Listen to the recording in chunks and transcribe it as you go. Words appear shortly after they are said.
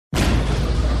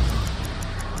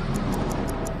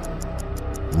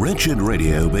Wretched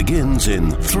Radio begins in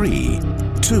 3,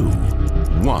 2,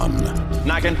 1.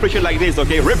 Now I can preach it like this,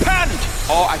 okay? Repent!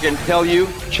 Or I can tell you,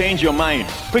 change your mind.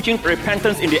 Preaching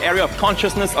repentance in the area of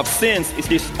consciousness of sins is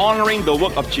dishonoring the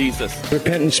work of Jesus.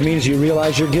 Repentance means you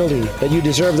realize you're guilty, that you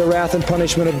deserve the wrath and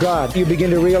punishment of God. You begin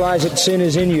to realize that sin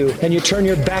is in you, and you turn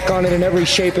your back on it in every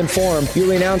shape and form. You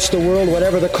renounce the world,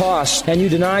 whatever the cost, and you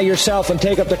deny yourself and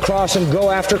take up the cross and go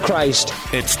after Christ.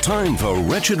 It's time for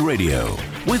Wretched Radio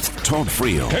with Todd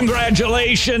Friel.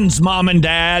 Congratulations, Mom and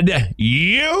Dad.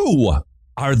 You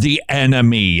are the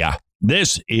enemy.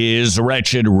 This is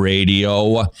Wretched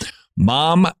Radio.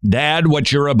 Mom, Dad,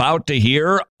 what you're about to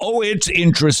hear, it's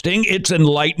interesting, it's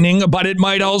enlightening, but it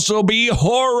might also be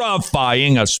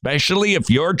horrifying, especially if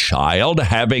your child,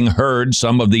 having heard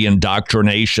some of the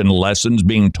indoctrination lessons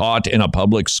being taught in a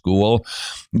public school,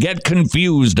 get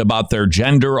confused about their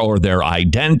gender or their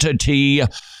identity.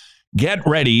 Get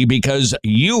ready, because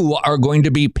you are going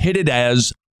to be pitted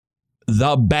as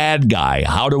the bad guy.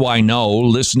 How do I know?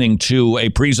 Listening to a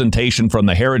presentation from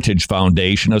the Heritage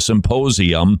Foundation, a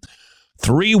symposium,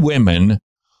 3 women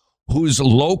whose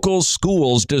local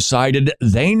schools decided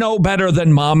they know better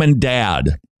than Mom and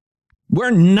Dad.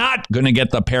 We're not going to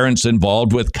get the parents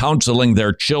involved with counseling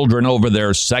their children over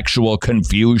their sexual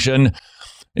confusion.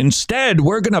 Instead,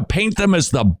 we're going to paint them as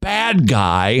the bad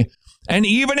guy, and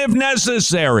even if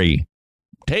necessary,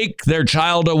 take their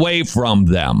child away from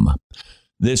them.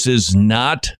 This is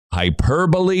not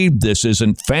hyperbole. This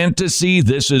isn't fantasy.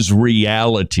 This is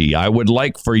reality. I would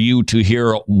like for you to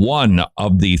hear one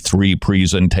of the 3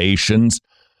 presentations.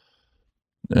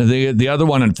 The other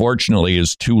one, unfortunately,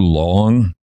 is too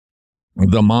long.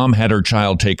 The mom had her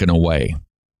child taken away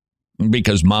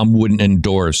because Mom wouldn't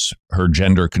endorse her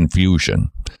gender confusion.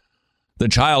 The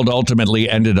child ultimately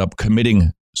ended up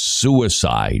committing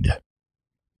suicide.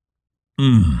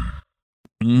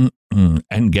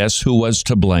 And guess who was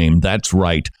to blame? That's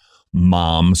right,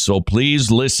 Mom. So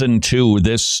please listen to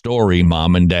this story,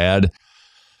 Mom and Dad,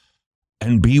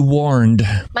 and be warned.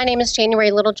 My name is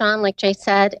January Littlejohn, like Jay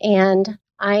said, and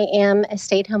I am a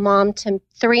stay-at-home mom to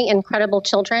 3 incredible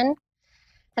children.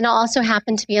 And I also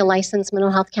happen to be a licensed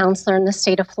mental health counselor in the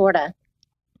state of Florida.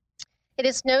 It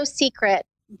is no secret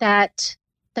that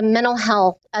the mental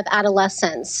health of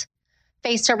adolescents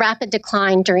faced a rapid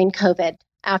decline during COVID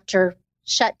after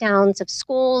shutdowns of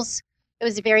schools. It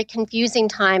was a very confusing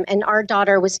time, and our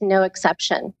daughter was no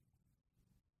exception.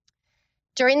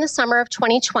 During the summer of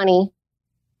 2020,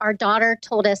 our daughter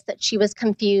told us that she was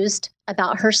confused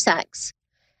about her sex.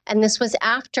 And this was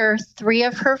after 3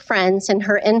 of her friends in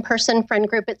her in-person friend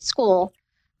group at school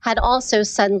had also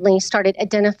suddenly started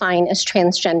identifying as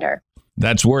transgender.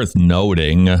 That's worth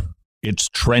noting. It's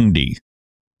trendy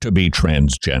to be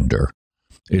transgender.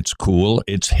 It's cool.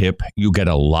 It's hip. You get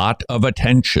a lot of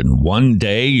attention. One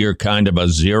day you're kind of a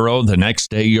zero. The next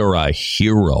day you're a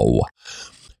hero.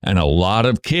 And a lot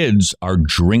of kids are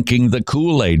drinking the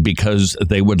Kool-Aid because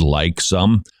they would like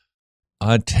some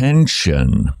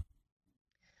attention.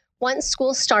 Once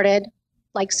school started,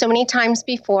 like so many times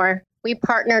before, we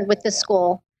partnered with the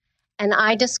school, and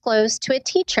I disclosed to a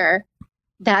teacher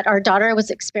that our daughter was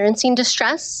experiencing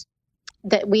distress,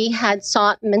 that we had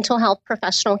sought mental health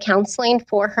professional counseling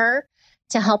for her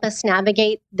to help us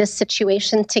navigate this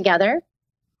situation together,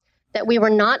 that we were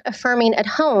not affirming at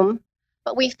home,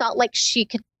 but we felt like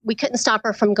we couldn't stop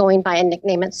her from going by a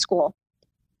nickname at school.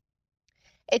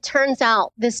 It turns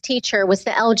out this teacher was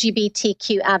the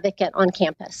LGBTQ advocate on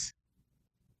campus.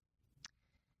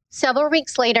 Several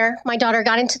weeks later, my daughter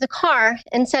got into the car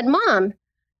and said, "Mom,"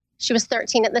 she was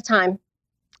 13 at the time,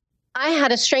 "I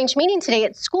had a strange meeting today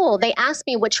at school. They asked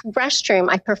me which restroom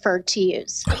I preferred to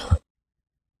use."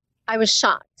 I was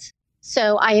shocked.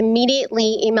 So I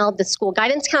immediately emailed the school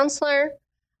guidance counselor.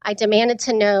 I demanded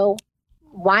to know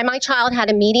why my child had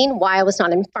a meeting, why I was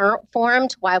not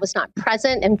informed, why I was not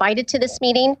present, invited to this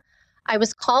meeting. I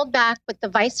was called back with the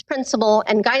vice principal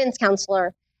and guidance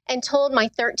counselor and told my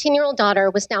 13-year-old daughter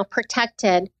was now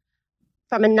protected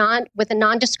from with a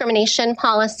non-discrimination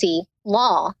policy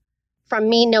law from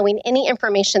me knowing any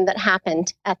information that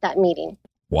happened at that meeting.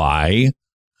 Why?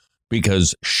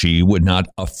 Because she would not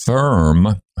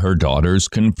affirm her daughter's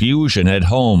confusion at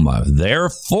home.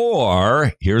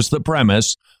 Therefore, here's the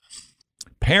premise: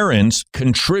 parents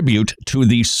contribute to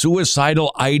the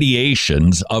suicidal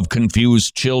ideations of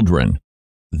confused children.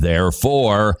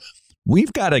 Therefore,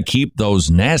 we've got to keep those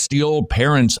nasty old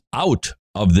parents out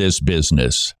of this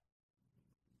business.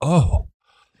 Oh,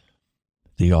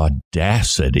 the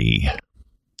audacity.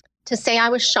 To say I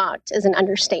was shocked is an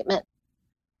understatement.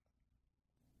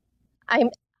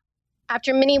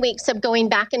 After many weeks of going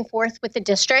back and forth with the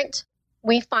district,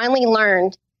 we finally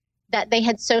learned that they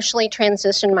had socially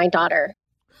transitioned my daughter.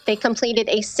 They completed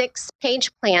a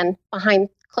 6-page plan behind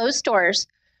closed doors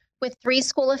with 3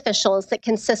 school officials that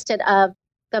consisted of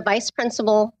the vice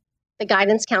principal, the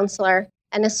guidance counselor,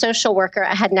 and a social worker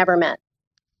I had never met.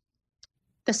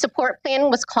 The support plan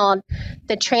was called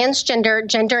the Transgender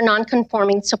Gender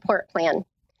Nonconforming Support Plan.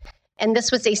 And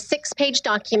this was a 6-page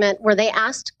document where they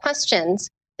asked questions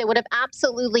that would have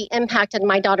absolutely impacted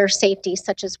my daughter's safety,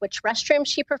 such as which restroom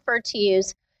she preferred to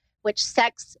use, which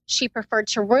sex she preferred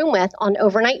to room with on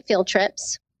overnight field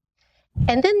trips.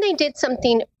 And then they did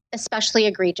something especially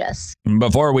egregious.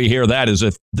 Before we hear that, as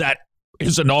if that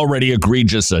isn't already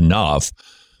egregious enough,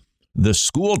 the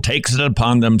school takes it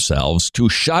upon themselves to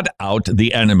shut out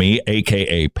the enemy,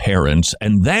 aka parents,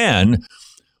 and then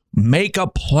make a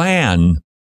plan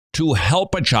to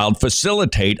help a child,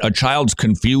 facilitate a child's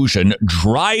confusion,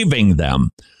 driving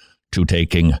them to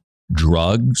taking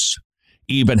drugs,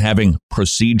 even having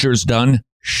procedures done.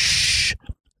 Shh,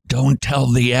 don't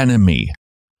tell the enemy.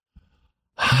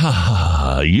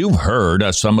 You've heard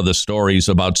some of the stories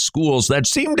about schools that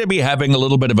seem to be having a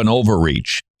little bit of an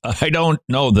overreach. I don't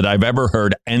know that I've ever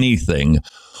heard anything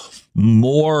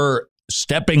more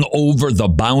stepping over the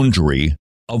boundary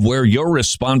of where your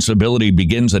responsibility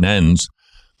begins and ends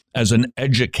as an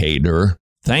educator.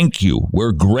 Thank you.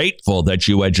 We're grateful that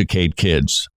you educate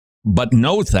kids, but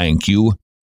no thank you.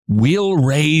 We'll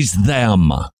raise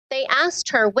them. They asked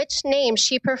her which name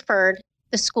she preferred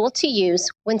the school to use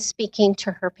when speaking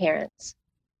to her parents.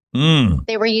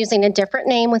 They were using a different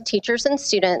name with teachers and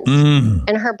students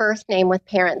and her birth name with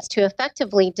parents to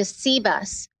effectively deceive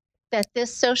us that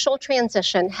this social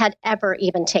transition had ever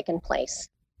even taken place.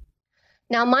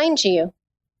 Now, mind you,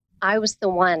 I was the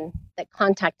one that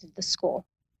contacted the school.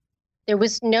 There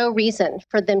was no reason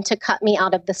for them to cut me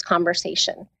out of this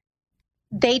conversation.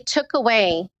 They took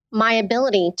away my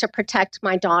ability to protect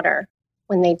my daughter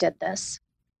when they did this.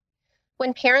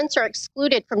 When parents are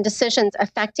excluded from decisions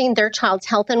affecting their child's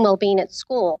health and well-being at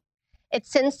school, it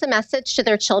sends the message to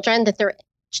their children that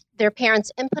their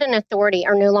parents' input and authority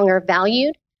are no longer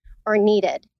valued or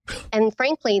needed. And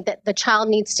frankly, that the child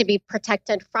needs to be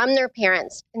protected from their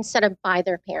parents instead of by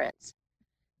their parents.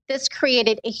 This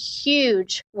created a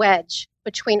huge wedge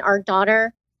between our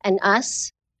daughter and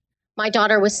us. My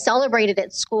daughter was celebrated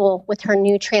at school with her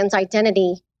new trans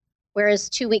identity, whereas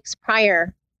 2 weeks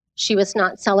prior, she was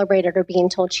not celebrated or being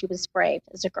told she was brave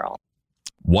as a girl.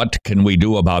 What can we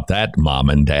do about that, Mom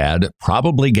and Dad?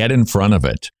 Probably get in front of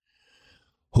it.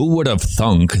 Who would have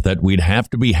thunk that we'd have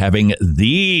to be having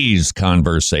these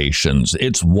conversations?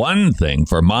 It's one thing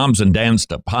for moms and dads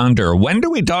to ponder. When do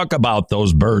we talk about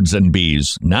those birds and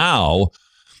bees? Now,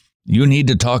 you need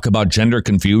to talk about gender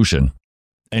confusion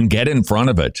and get in front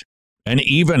of it. And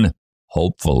even,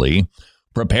 hopefully,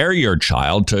 prepare your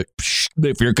child to,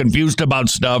 if you're confused about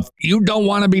stuff, you don't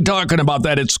want to be talking about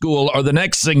that at school, or the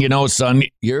next thing you know, son,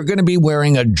 you're going to be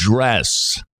wearing a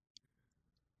dress.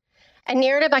 A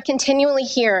narrative I continually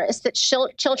hear is that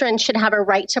children should have a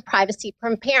right to privacy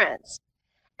from parents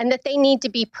and that they need to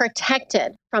be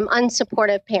protected from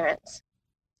unsupportive parents.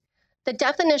 The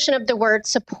definition of the word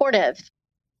supportive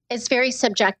is very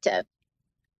subjective.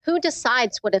 Who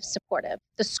decides what is supportive?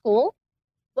 The school?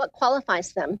 What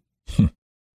qualifies them?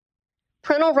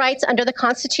 Parental rights under the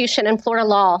Constitution and Florida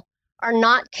law are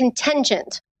not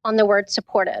contingent on the word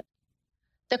supportive.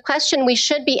 The question we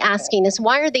should be asking is,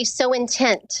 why are they so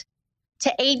intent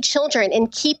to aid children in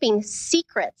keeping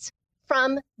secrets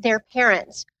from their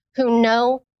parents who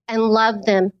know and love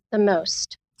them the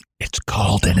most? It's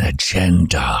called an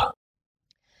agenda.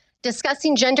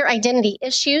 Discussing gender identity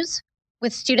issues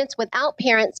with students without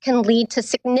parents can lead to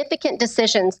significant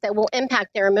decisions that will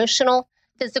impact their emotional,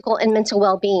 physical, and mental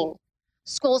well-being.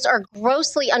 Schools are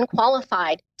grossly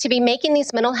unqualified to be making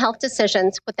these mental health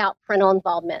decisions without parental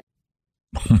involvement.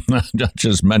 Not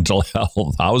just mental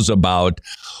health. How's about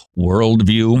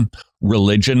worldview,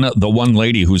 religion? The one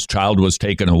lady whose child was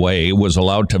taken away was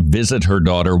allowed to visit her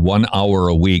daughter 1 hour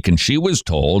a week, and she was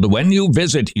told, when you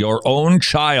visit your own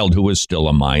child who is still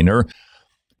a minor,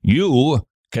 you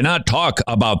cannot talk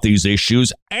about these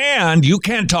issues, and you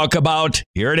can't talk about,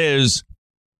 here it is,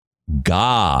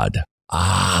 God.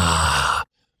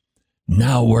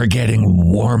 Now we're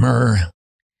getting warmer.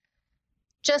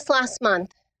 Just last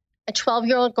month, a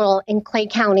 12-year-old girl in Clay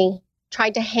County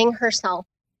tried to hang herself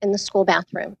in the school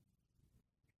bathroom.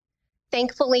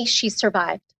 Thankfully, she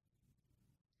survived.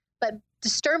 But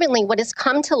disturbingly, what has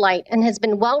come to light and has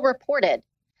been well reported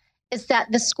is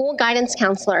that the school guidance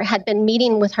counselor had been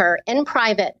meeting with her in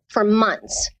private for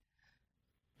months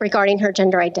regarding her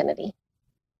gender identity.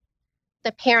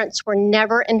 the parents were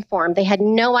never informed. They had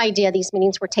no idea these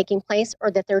meetings were taking place or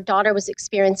that their daughter was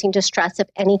experiencing distress of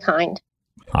any kind.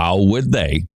 How would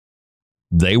they?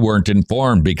 They weren't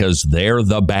informed because they're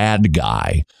the bad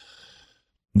guy.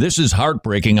 This is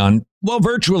heartbreaking on,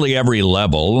 virtually every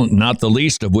level, not the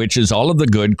least of which is all of the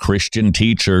good Christian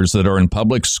teachers that are in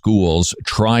public schools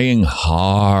trying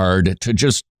hard to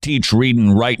just teach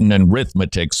reading, writing, and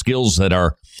arithmetic, skills that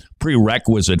are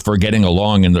prerequisite for getting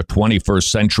along in the 21st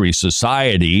century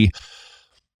society.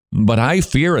 But I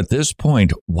fear at this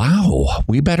point,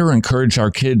 we better encourage our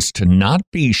kids to not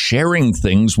be sharing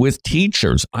things with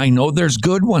teachers. I know there's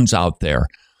good ones out there,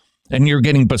 and you're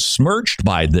getting besmirched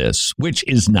by this, which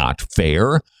is not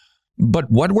fair.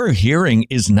 But what we're hearing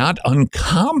is not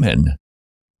uncommon.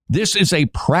 This is a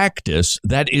practice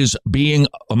that is being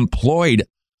employed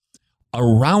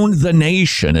around the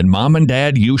nation. And Mom and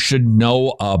Dad, you should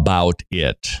know about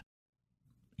it.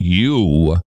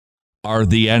 You are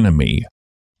the enemy.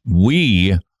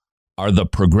 We are the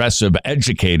progressive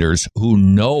educators who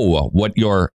know what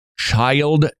your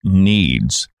child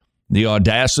needs. The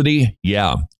audacity,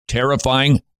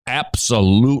 terrifying,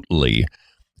 absolutely.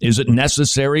 Is it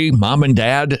necessary, Mom and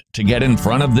Dad, to get in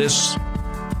front of this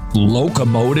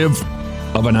locomotive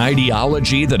of an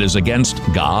ideology that is against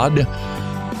God?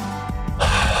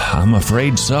 I'm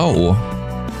afraid so.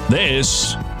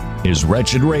 This is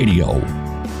Wretched Radio.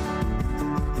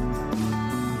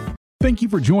 Thank you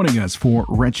for joining us for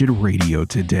Wretched Radio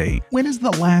today. When is the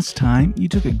last time you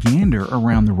took a gander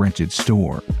around the Wretched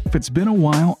Store? If it's been a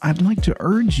while, I'd like to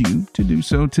urge you to do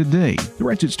so today. The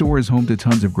Wretched Store is home to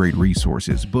tons of great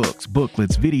resources, books,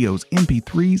 booklets, videos,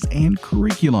 MP3s, and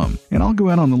curriculum. And I'll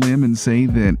go out on the limb and say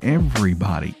that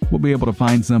everybody will be able to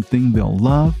find something they'll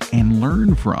love and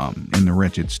learn from in the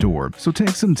Wretched Store. So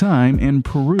take some time and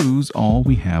peruse all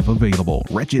we have available.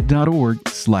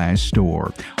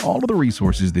 Wretched.org/store. All of the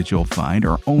resources that you'll find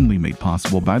are only made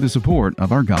possible by the support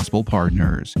of our gospel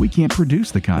partners. We can't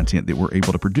produce the content that we're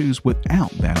able to produce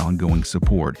without that ongoing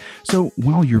support. So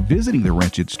while you're visiting the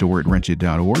Wretched Store at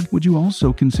wretched.org, would you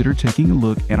also consider taking a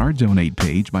look at our donate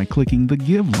page by clicking the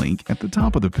Give link at the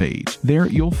top of the page? There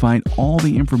you'll find all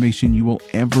the information you will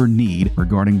ever need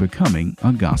regarding becoming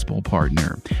a gospel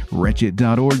partner.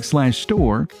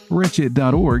 Wretched.org/store,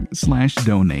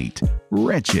 wretched.org/donate.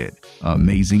 Wretched.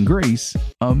 Amazing grace,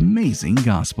 amazing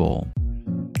gospel.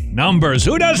 Numbers.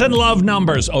 Who doesn't love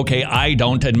numbers? Okay, I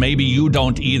don't, and maybe you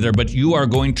don't either, but you are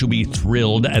going to be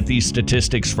thrilled at these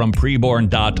statistics from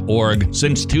preborn.org.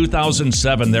 Since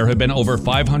 2007, there have been over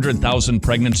 500,000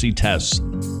 pregnancy tests.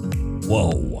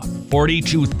 Whoa.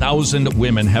 42,000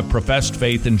 women have professed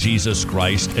faith in Jesus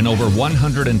Christ, and over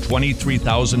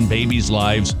 123,000 babies'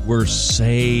 lives were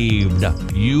saved.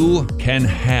 You can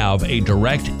have a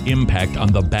direct impact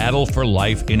on the battle for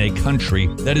life in a country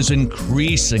that is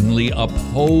increasingly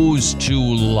opposed to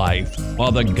life.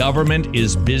 While the government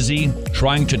is busy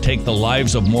trying to take the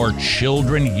lives of more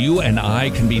children, you and I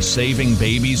can be saving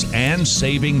babies and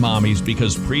saving mommies,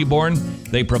 because Preborn,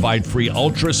 they provide free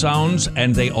ultrasounds,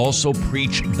 and they also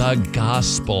preach the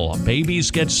gospel.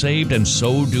 Babies get saved, and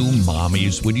so do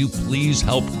mommies. Would you please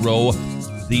help grow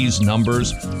these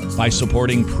numbers by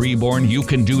supporting Preborn? You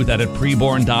can do that at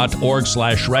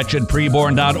preborn.org/wretched,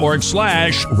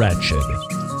 preborn.org/wretched.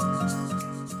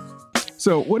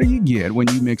 So what do you get when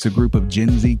you mix a group of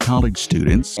Gen Z college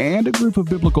students and a group of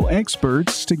biblical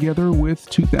experts together with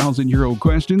 2,000-year-old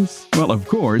questions? Well, of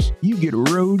course, you get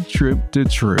Road Trip to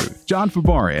Truth. John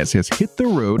Fabarez has hit the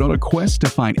road on a quest to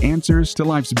find answers to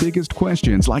life's biggest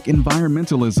questions like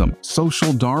environmentalism,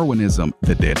 social Darwinism,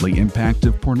 the deadly impact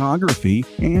of pornography,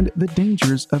 and the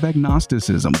dangers of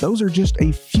agnosticism. Those are just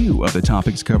a few of the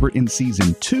topics covered in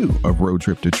Season 2 of Road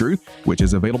Trip to Truth, which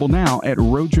is available now at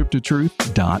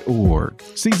roadtriptotruth.org.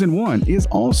 Season 1 is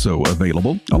also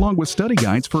available, along with study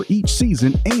guides for each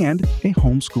season and a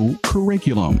homeschool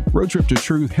curriculum. Road Trip to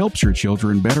Truth helps your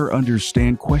children better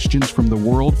understand questions from the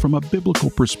world from a biblical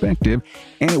perspective,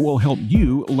 and it will help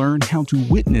you learn how to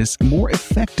witness more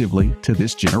effectively to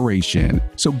this generation.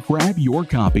 So grab your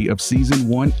copy of Season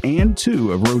 1 and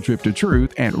 2 of Road Trip to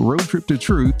Truth at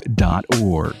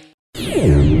roadtriptotruth.org.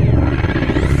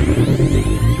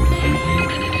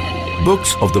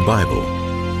 Books of the Bible.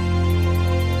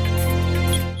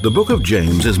 The book of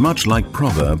James is much like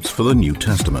Proverbs for the New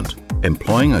Testament,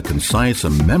 employing a concise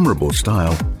and memorable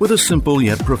style with a simple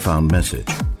yet profound message.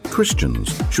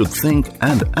 Christians should think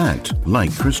and act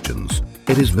like Christians.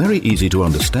 It is very easy to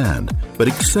understand, but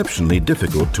exceptionally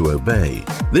difficult to obey.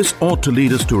 This ought to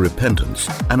lead us to repentance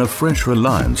and a fresh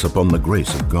reliance upon the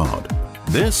grace of God.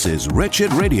 This is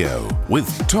Wretched Radio with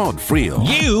Todd Friel.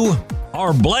 You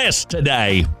are blessed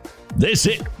today.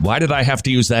 Why did I have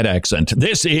to use that accent?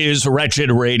 This is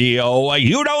Wretched Radio.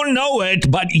 You don't know it,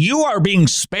 but you are being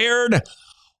spared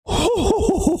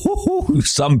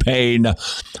some pain.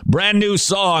 Brand new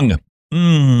song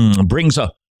brings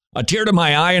a tear to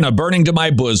my eye and a burning to my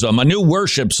bosom. A new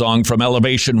worship song from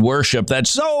Elevation Worship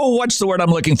that's what's the word I'm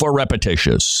looking for?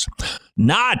 Repetitious.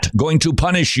 Not going to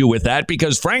punish you with that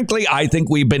because, frankly, I think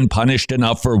we've been punished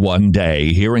enough for one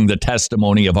day. Hearing the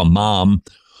testimony of a mom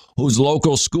whose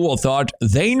local school thought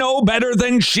they know better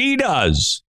than she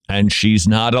does, and she's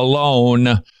not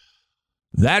alone.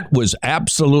 That was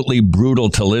absolutely brutal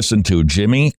to listen to,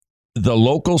 Jimmy. The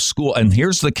local school, and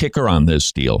here's the kicker on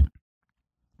this deal.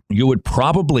 You would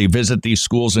probably visit these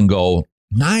schools and go,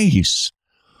 nice.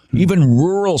 Even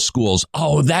rural schools,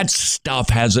 that stuff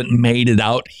hasn't made it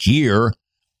out here.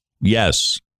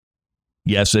 Yes,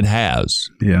 it has.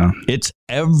 Yeah. It's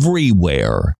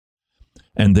everywhere.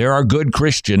 And there are good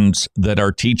Christians that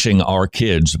are teaching our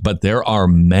kids, but there are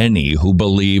many who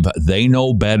believe they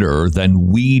know better than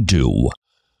we do.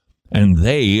 And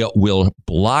they will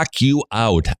block you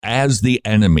out as the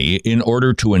enemy in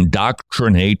order to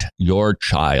indoctrinate your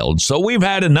child. So we've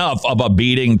had enough of a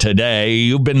beating today.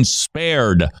 You've been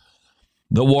spared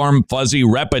the warm, fuzzy,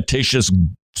 repetitious,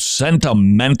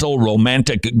 sentimental,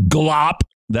 romantic glop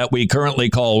that we currently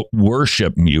call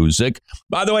worship music.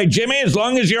 By the way, Jimmy, as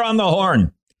long as you're on the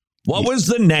horn, what was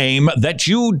the name that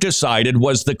you decided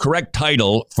was the correct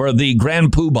title for the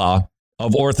Grand Poobah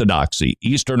of Orthodoxy,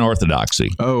 Eastern Orthodoxy?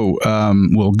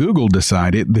 Well, Google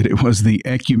decided that it was the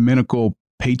Ecumenical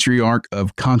Patriarch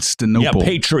of Constantinople. Yeah,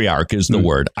 patriarch is the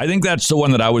word. I think that's the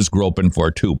one that I was groping for,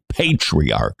 too.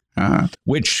 Patriarch,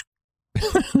 which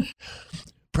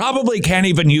probably can't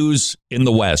even use in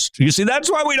the West. You see,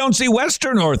 that's why we don't see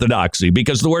Western Orthodoxy,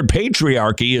 because the word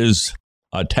patriarchy is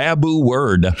a taboo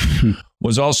word.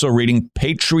 Was also reading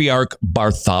Patriarch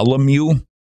Bartholomew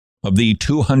of the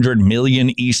 200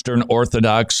 million Eastern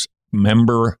Orthodox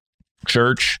member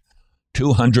church.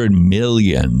 200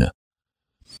 million.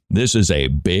 This is a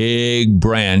big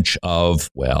branch of,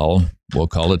 we'll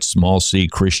call it small c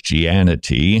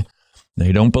Christianity.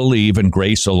 They don't believe in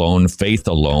grace alone, faith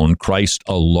alone, Christ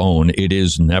alone. It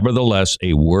is nevertheless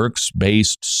a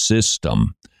works-based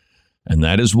system. And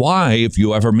that is why, if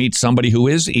you ever meet somebody who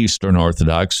is Eastern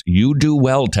Orthodox, you do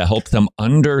well to help them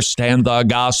understand the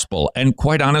gospel. And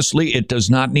quite honestly, it does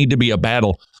not need to be a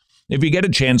battle. If you get a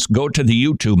chance, go to the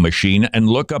YouTube machine and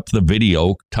look up the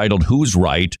video titled Who's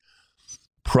Right?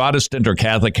 Protestant or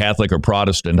Catholic, Catholic or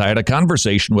Protestant. I had a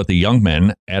conversation with a young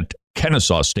man at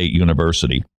Kennesaw State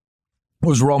University who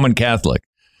was Roman Catholic.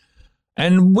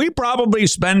 And we probably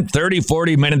spent 30,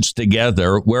 40 minutes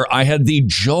together where I had the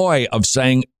joy of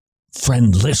saying,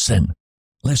 friend, listen,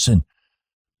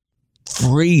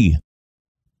 free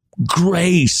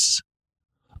grace,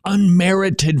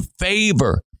 unmerited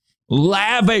favor,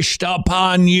 lavished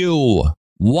upon you.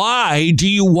 Why do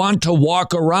you want to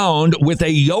walk around with a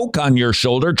yoke on your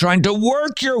shoulder trying to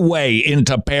work your way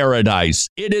into paradise?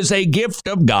 It is a gift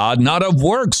of God, not of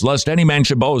works, lest any man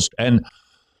should boast. And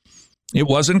it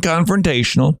wasn't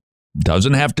confrontational.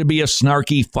 Doesn't have to be a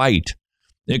snarky fight.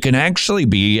 It can actually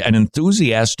be an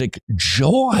enthusiastic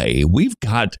joy. We've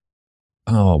got,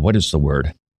 what is the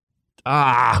word?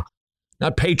 Not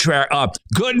patriarch.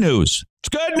 Good news. It's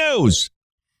good news.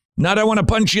 Not I want to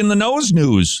punch you in the nose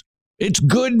news. It's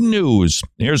good news.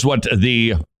 Here's what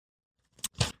the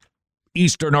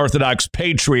Eastern Orthodox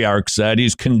Patriarch said.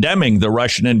 He's condemning the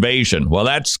Russian invasion. Well,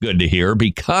 that's good to hear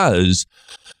because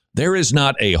there is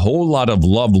not a whole lot of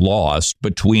love lost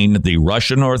between the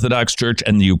Russian Orthodox Church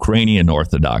and the Ukrainian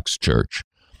Orthodox Church.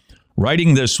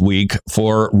 Writing this week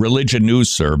for Religion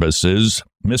News Services,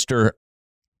 Mr.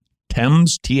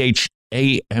 Thames,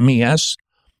 T-H-A-M-E-S,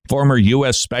 former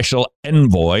U.S. Special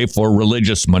Envoy for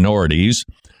Religious Minorities,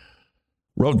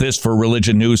 wrote this for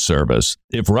Religion News Service.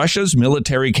 If Russia's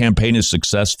military campaign is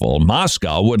successful,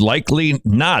 Moscow would likely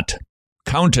not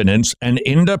countenance an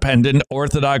independent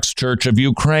Orthodox Church of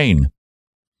Ukraine,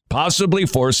 possibly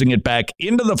forcing it back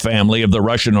into the family of the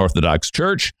Russian Orthodox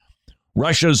Church.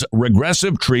 Russia's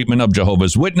regressive treatment of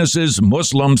Jehovah's Witnesses,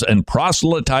 Muslims, and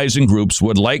proselytizing groups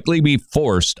would likely be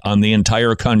forced on the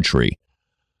entire country.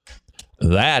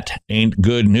 That ain't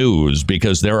good news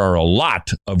because there are a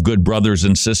lot of good brothers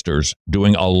and sisters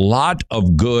doing a lot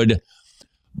of good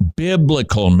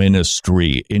biblical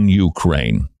ministry in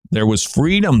Ukraine. There was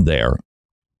freedom there.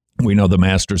 We know the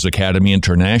Masters Academy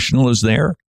International is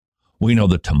there. We know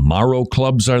the Tomorrow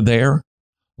Clubs are there.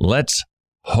 Let's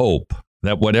hope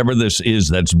that whatever this is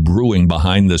that's brewing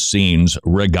behind the scenes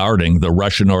regarding the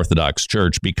Russian Orthodox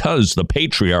Church, because the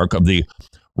patriarch of the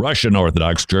Russian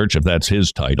Orthodox Church, if that's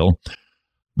his title,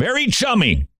 very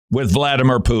chummy with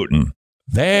Vladimir Putin.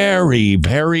 Very,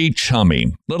 very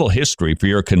chummy. Little history for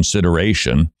your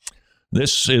consideration.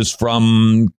 This is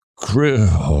from...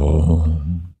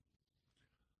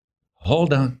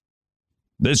 Hold on.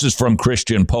 This is from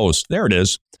Christian Post. There it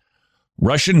is.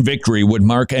 Russian victory would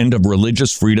mark end of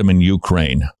religious freedom in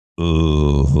Ukraine.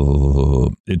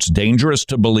 It's dangerous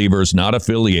to believers not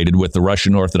affiliated with the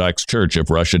Russian Orthodox Church if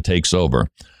Russia takes over.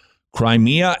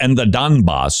 Crimea and the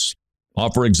Donbass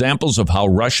offer examples of how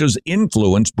Russia's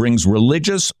influence brings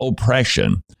religious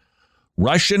oppression.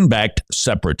 Russian-backed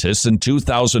separatists in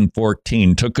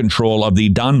 2014 took control of the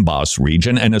Donbass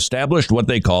region and established what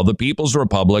they call the People's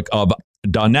Republic of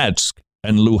Donetsk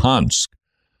and Luhansk.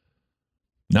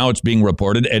 Now it's being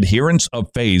reported adherents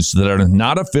of faiths that are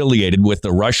not affiliated with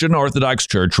the Russian Orthodox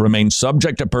Church remain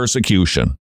subject to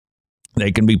persecution.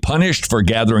 They can be punished for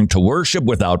gathering to worship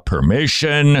without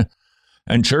permission,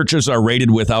 and churches are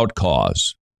raided without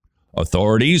cause.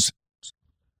 Authorities,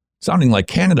 sounding like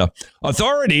Canada,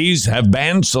 authorities have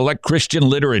banned select Christian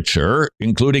literature,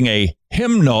 including a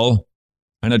hymnal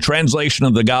and a translation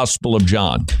of the Gospel of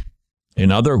John.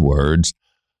 In other words,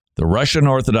 the Russian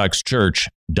Orthodox Church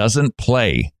doesn't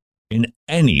play in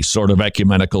any sort of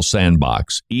ecumenical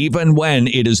sandbox, even when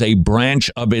it is a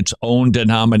branch of its own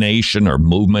denomination or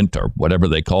movement or whatever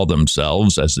they call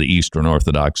themselves as the Eastern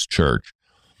Orthodox Church.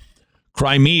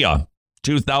 Crimea,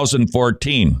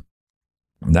 2014.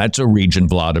 That's a region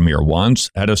Vladimir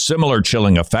wants. Had a similar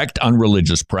chilling effect on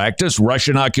religious practice.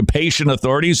 Russian occupation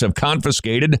authorities have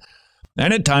confiscated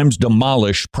and at times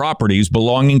demolished properties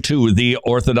belonging to the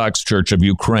Orthodox Church of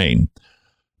Ukraine.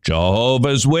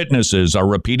 Jehovah's Witnesses are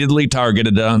repeatedly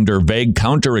targeted under vague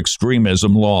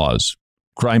counter-extremism laws.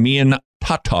 Crimean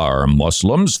Tatar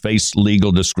Muslims face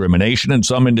legal discrimination, and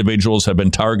some individuals have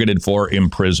been targeted for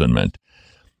imprisonment.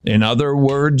 In other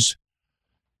words,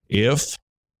 if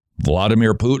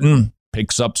Vladimir Putin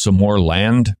picks up some more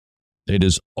land, it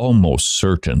is almost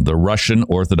certain the Russian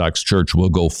Orthodox Church will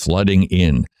go flooding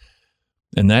in.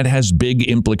 And that has big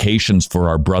implications for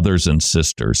our brothers and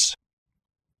sisters.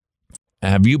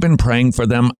 Have you been praying for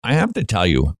them? I have to tell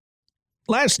you,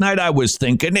 last night I was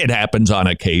thinking, it happens on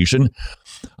occasion,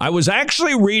 I was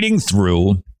actually reading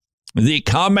through the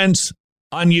comments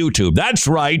on YouTube. That's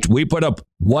right, we put up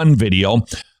one video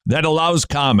that allows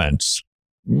comments.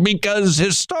 Because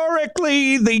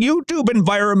historically, the YouTube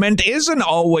environment isn't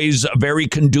always very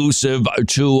conducive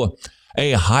to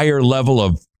a higher level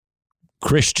of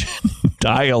Christian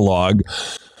dialogue.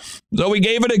 So we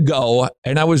gave it a go,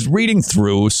 and I was reading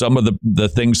through some of the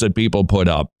things that people put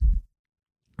up.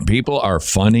 People are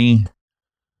funny,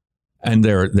 and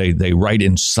they write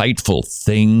insightful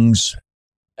things.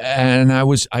 And I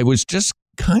was just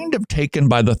kind of taken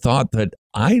by the thought that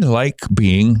I like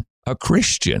being a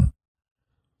Christian.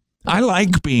 I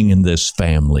like being in this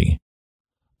family.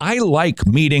 I like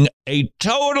meeting a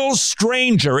total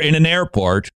stranger in an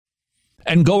airport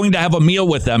and going to have a meal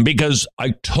with them because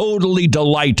I totally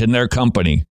delight in their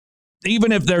company.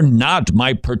 Even if they're not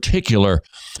my particular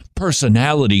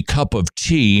personality cup of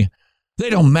tea, they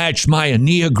don't match my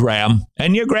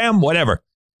Enneagram, whatever.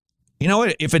 You know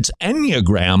what? If it's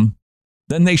Enneagram,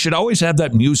 then they should always have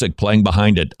that music playing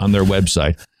behind it on their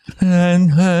website.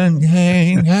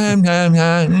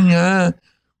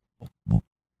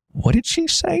 What did she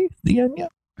say? The Enya?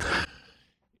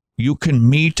 You can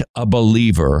meet a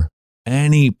believer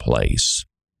any place,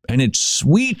 and it's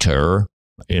sweeter,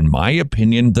 in my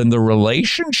opinion, than the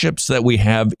relationships that we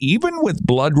have even with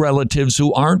blood relatives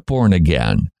who aren't born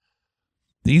again.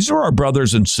 These are our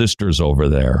brothers and sisters over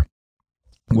there.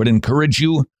 I would encourage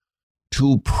you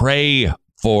to pray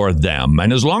for them.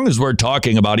 And as long as we're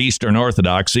talking about Eastern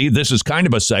Orthodoxy, this is kind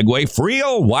of a segue.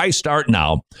 Frio, why start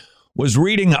now? Was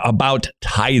reading about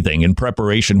tithing in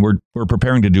preparation. We're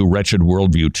preparing to do Wretched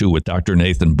Worldview 2 with Dr.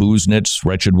 Nathan Busenitz.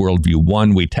 Wretched Worldview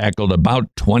 1, we tackled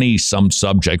about 20-some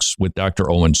subjects with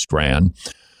Dr. Owen Strand.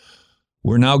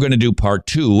 We're now going to do part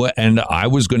 2, and I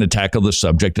was going to tackle the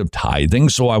subject of tithing.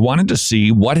 So I wanted to see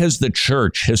what has the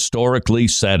church historically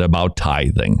said about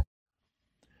tithing.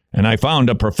 And I found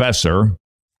a professor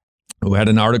who had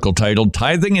an article titled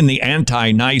Tithing in the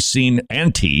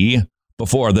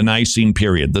before the Nicene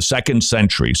period, the 2nd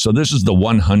century. So this is the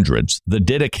 100s. The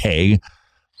Didache,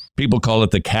 people call it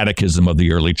the catechism of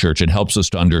the early church. It helps us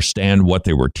to understand what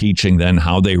they were teaching then,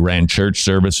 how they ran church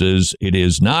services. It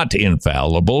is not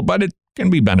infallible, but it can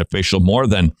be beneficial more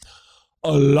than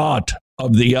a lot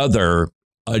of the other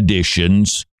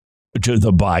additions to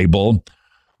the Bible,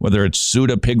 whether it's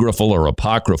pseudepigraphal or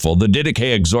apocryphal. The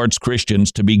Didache exhorts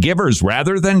Christians to be givers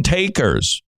rather than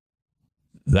takers.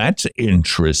 That's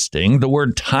interesting. The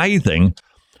word tithing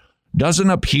doesn't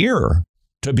appear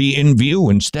to be in view.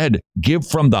 Instead, give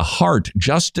from the heart.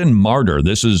 Justin Martyr,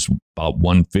 this is about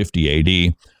 150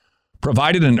 AD,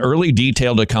 provided an early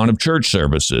detailed account of church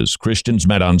services. Christians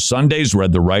met on Sundays,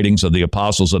 read the writings of the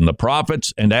apostles and the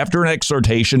prophets, and after an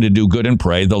exhortation to do good and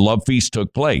pray, the love feast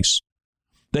took place.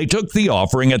 They took the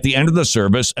offering at the end of the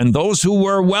service, and those who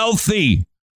were wealthy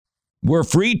were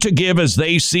free to give as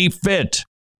they see fit.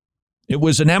 It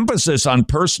was an emphasis on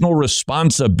personal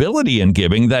responsibility in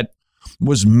giving that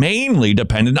was mainly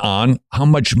dependent on how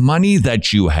much money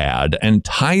that you had, and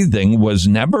tithing was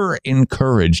never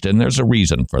encouraged, and there's a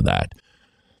reason for that.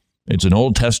 It's an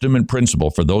Old Testament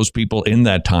principle for those people in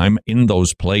that time, in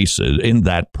those places, in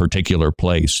that particular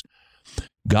place.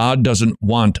 God doesn't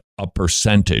want a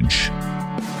percentage.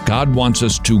 God wants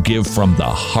us to give from the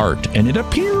heart, and it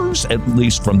appears, at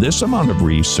least from this amount of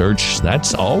research,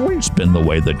 that's always been the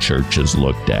way the church has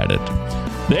looked at it.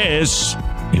 This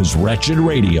is Wretched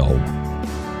Radio.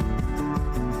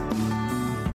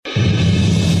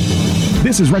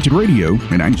 This is Wretched Radio,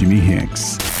 and I'm Jimmy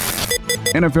Hicks.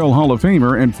 NFL Hall of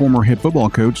Famer and former head football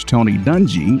coach Tony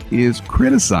Dungy is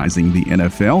criticizing the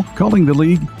NFL, calling the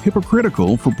league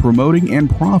hypocritical for promoting and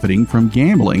profiting from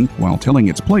gambling while telling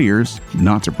its players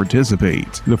not to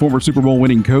participate. The former Super Bowl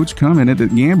winning coach commented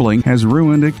that gambling has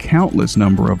ruined a countless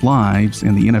number of lives,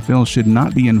 and the NFL should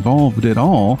not be involved at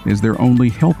all, as they're only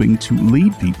helping to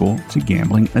lead people to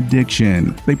gambling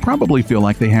addiction. They probably feel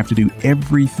like they have to do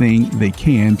everything they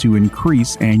can to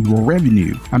increase annual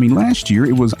revenue. I mean, last year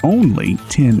it was only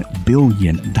 $10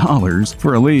 billion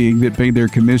for a league that paid their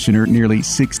commissioner nearly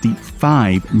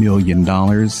 $65 million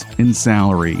in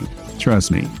salary. Trust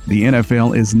me, the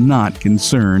NFL is not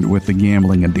concerned with the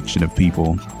gambling addiction of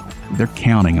people. They're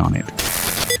counting on it.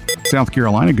 South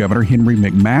Carolina Governor Henry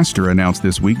McMaster announced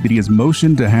this week that he has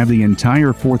motioned to have the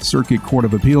entire Fourth Circuit Court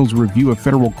of Appeals review a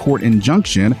federal court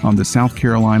injunction on the South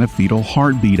Carolina Fetal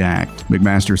Heartbeat Act.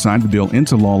 McMaster signed the bill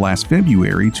into law last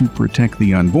February to protect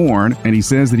the unborn, and he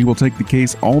says that he will take the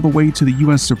case all the way to the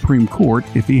U.S. Supreme Court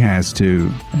if he has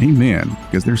to. Amen,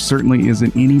 because there certainly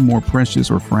isn't any more precious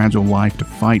or fragile life to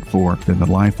fight for than the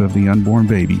life of the unborn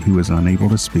baby who is unable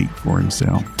to speak for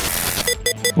himself.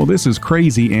 Well, this is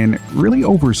crazy and really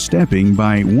overstepping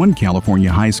by one California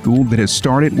high school that has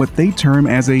started what they term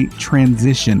as a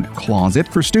transition closet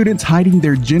for students hiding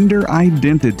their gender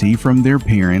identity from their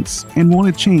parents and want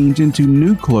to change into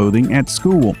new clothing at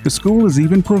school. The school is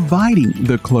even providing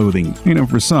the clothing.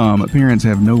 For some, parents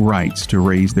have no rights to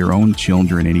raise their own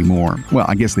children anymore. Well,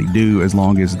 I guess they do, as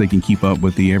long as they can keep up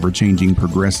with the ever-changing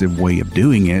progressive way of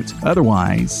doing it.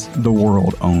 Otherwise, the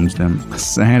world owns them.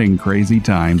 Sad and crazy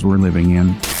times we're living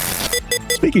in.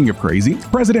 Speaking of crazy,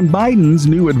 President Biden's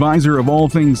new advisor of all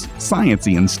things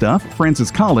sciencey and stuff, Francis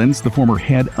Collins, the former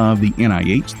head of the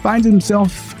NIH, finds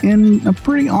himself in a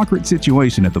pretty awkward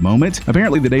situation at the moment.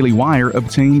 Apparently, the Daily Wire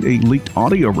obtained a leaked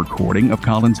audio recording of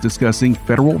Collins discussing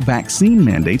federal vaccine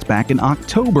mandates back in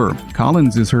October.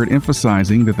 Collins is heard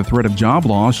emphasizing that the threat of job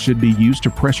loss should be used to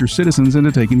pressure citizens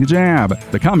into taking the jab.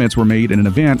 The comments were made in an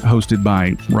event hosted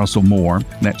by Russell Moore.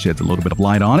 That sheds a little bit of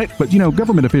light on it. But,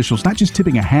 government officials not just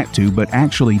tipping a hat to, but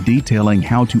actually detailing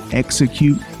how to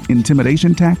execute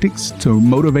intimidation tactics to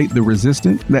motivate the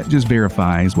resistant, that just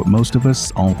verifies what most of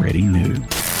us already knew.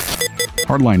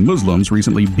 Hardline Muslims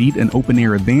recently beat an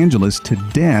open-air evangelist to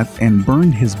death and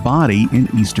burned his body in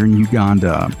eastern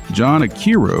Uganda. John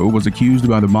Akiro was accused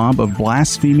by the mob of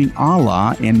blaspheming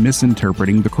Allah and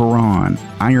misinterpreting the Quran.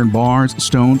 Iron bars,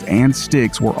 stones, and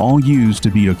sticks were all used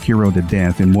to beat Akiro to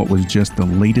death in what was just the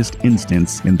latest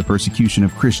instance in the persecution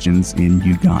of Christians in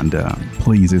Uganda.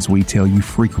 Please, as we tell you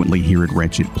frequently here at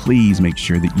Wretched, please make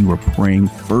sure that you are praying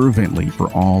fervently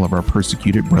for all of our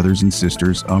persecuted brothers and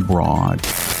sisters abroad.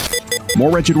 More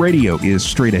Wretched Radio is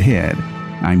straight ahead.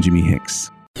 I'm Jimmy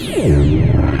Hicks.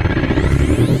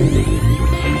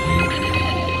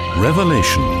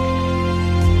 Revelation.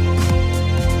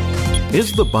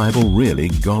 Is the Bible really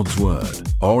God's Word,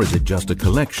 or is it just a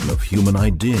collection of human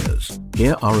ideas?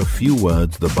 Here are a few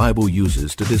words the Bible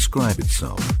uses to describe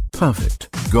itself. Perfect,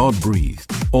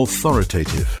 God-breathed,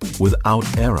 authoritative,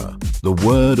 without error, the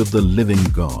Word of the living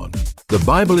God. The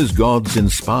Bible is God's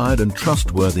inspired and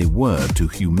trustworthy word to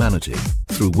humanity,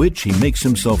 through which He makes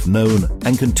Himself known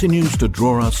and continues to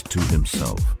draw us to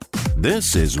Himself.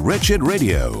 This is Wretched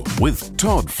Radio with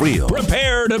Todd Friel.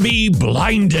 Prepare to be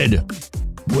blinded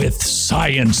with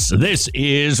science. This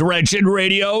is Wretched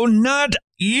Radio, not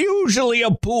usually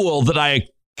a pool that I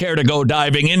care to go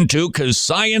diving into, because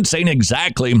science ain't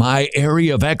exactly my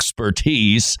area of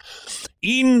expertise.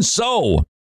 E'en so,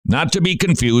 not to be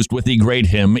confused with the great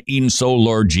hymn, E'en so,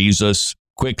 Lord Jesus,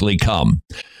 quickly come.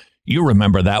 You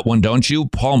remember that one, don't you?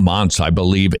 Paul Montz, I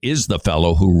believe, is the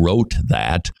fellow who wrote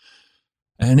that.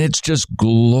 And it's just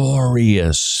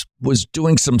glorious. Was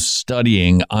doing some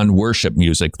studying on worship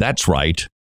music. That's right.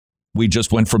 We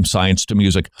just went from science to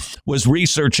music. Was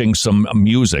researching some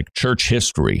music, church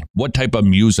history. What type of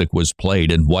music was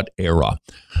played in what era?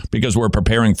 Because we're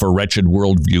preparing for Wretched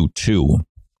Worldview 2.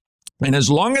 And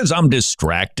as long as I'm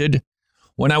distracted,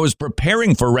 when I was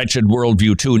preparing for Wretched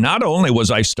Worldview 2, not only was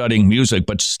I studying music,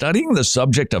 but studying the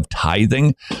subject of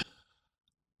tithing,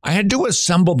 I had to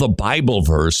assemble the Bible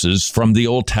verses from the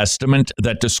Old Testament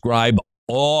that describe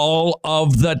all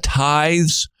of the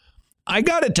tithes. I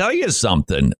got to tell you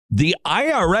something. The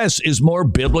IRS is more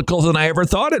biblical than I ever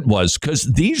thought it was, because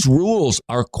these rules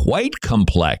are quite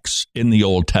complex in the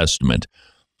Old Testament.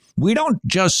 We don't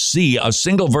just see a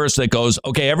single verse that goes,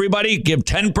 okay, everybody give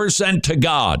 10% to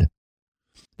God.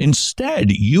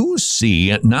 Instead, you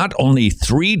see not only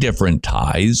 3 different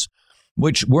tithes,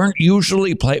 which weren't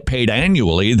usually paid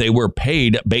annually. They were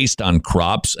paid based on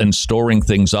crops and storing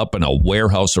things up in a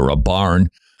warehouse or a barn.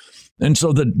 And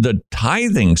so the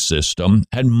tithing system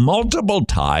had multiple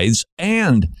tithes,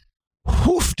 and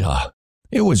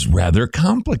it was rather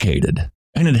complicated.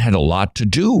 And it had a lot to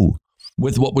do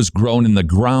with what was grown in the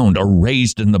ground or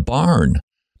raised in the barn.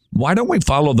 Why don't we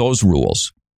follow those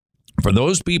rules? For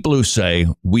those people who say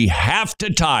we have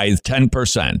to tithe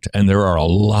 10%, and there are a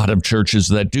lot of churches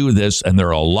that do this, and there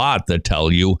are a lot that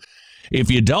tell you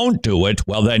if you don't do it,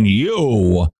 well, then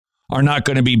you are not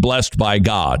going to be blessed by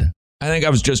God. I think I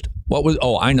was just,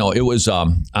 I know, it was,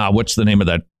 what's the name of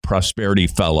that prosperity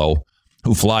fellow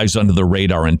who flies under the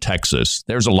radar in Texas?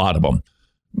 There's a lot of them.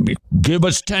 Give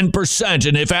us 10%,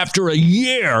 and if after a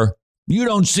year you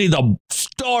don't see the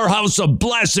storehouse of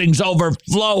blessings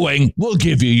overflowing, we'll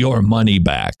give you your money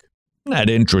back. Isn't that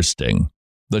interesting?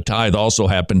 The tithe also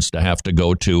happens to have to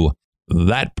go to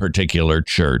that particular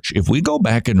church. If we go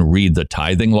back and read the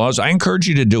tithing laws, I encourage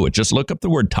you to do it. Just look up the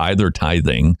word tithe or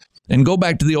tithing and go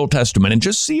back to the Old Testament and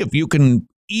just see if you can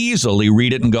easily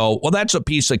read it and go, well, that's a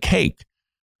piece of cake.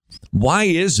 Why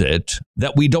is it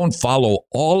that we don't follow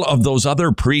all of those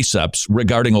other precepts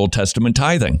regarding Old Testament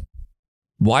tithing?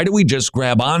 Why do we just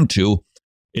grab onto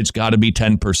it's got to be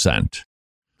 10%?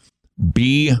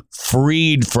 Be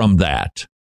freed from that.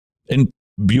 And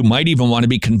you might even want to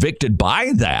be convicted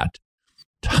by that.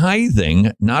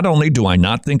 Tithing, not only do I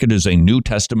not think it is a New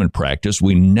Testament practice,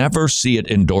 we never see it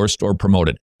endorsed or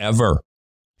promoted, ever.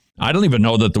 I don't even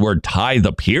know that the word tithe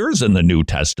appears in the New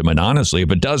Testament, honestly.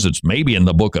 If it does, it's maybe in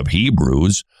the book of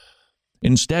Hebrews.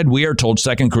 Instead, we are told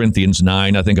 2 Corinthians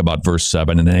 9, I think about verse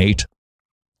 7 and 8.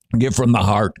 Give from the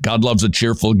heart. God loves a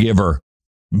cheerful giver.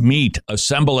 Meet,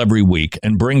 assemble every week,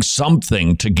 and bring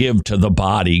something to give to the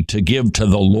body, to give to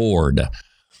the Lord.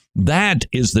 That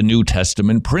is the New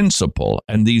Testament principle.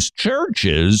 And these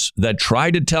churches that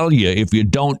try to tell you if you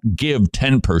don't give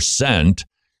 10%,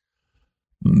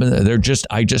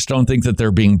 I just don't think that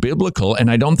they're being biblical, and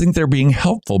I don't think they're being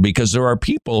helpful, because there are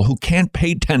people who can't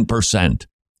pay 10%.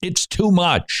 It's too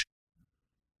much.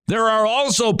 There are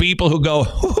also people who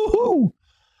go,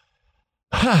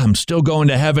 I'm still going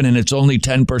to heaven and it's only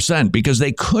 10%, because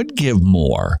they could give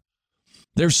more.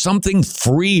 There's something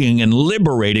freeing and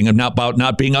liberating about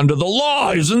not being under the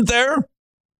law, isn't there?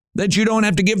 That you don't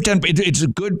have to give 10%. It's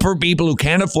good for people who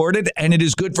can't afford it, and it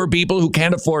is good for people who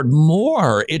can't afford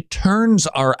more. It turns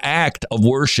our act of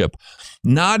worship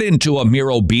not into a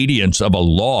mere obedience of a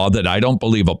law that I don't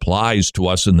believe applies to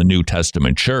us in the New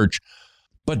Testament church,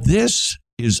 but this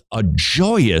is a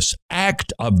joyous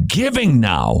act of giving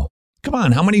now. Come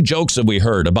on, how many jokes have we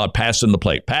heard about passing the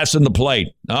plate? Passing the plate.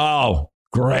 Oh,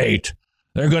 great.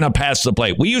 They're going to pass the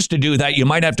plate. We used to do that. You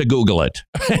might have to Google it.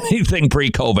 Anything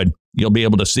pre-COVID, you'll be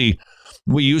able to see.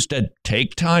 We used to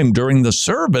take time during the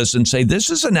service and say, this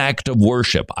is an act of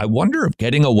worship. I wonder if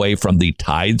getting away from the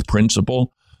tithe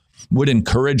principle would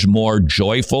encourage more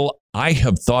joyful. I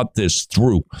have thought this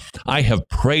through. I have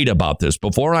prayed about this.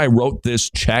 Before I wrote this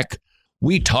check,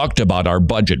 we talked about our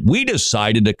budget. We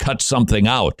decided to cut something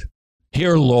out.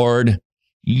 Here, Lord,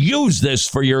 use this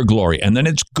for your glory. And then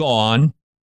it's gone.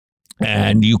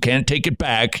 And you can't take it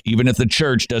back, even if the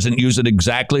church doesn't use it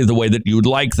exactly the way that you'd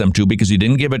like them to, because you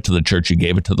didn't give it to the church, you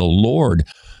gave it to the Lord.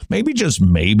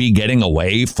 Maybe getting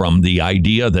away from the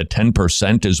idea that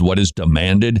 10% is what is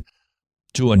demanded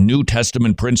to a New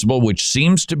Testament principle, which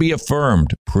seems to be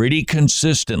affirmed pretty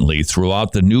consistently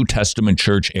throughout the New Testament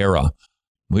church era.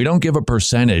 We don't give a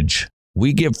percentage,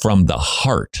 we give from the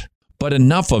heart. But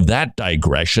enough of that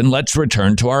digression. Let's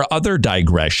return to our other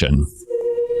digression.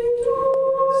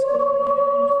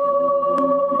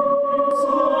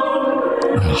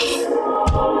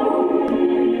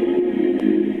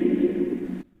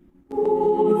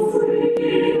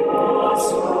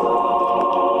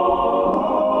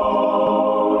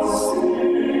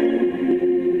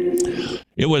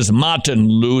 was Martin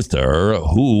Luther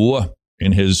who,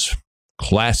 in his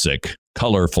classic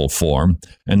colorful form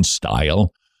and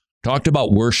style, talked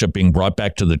about worship being brought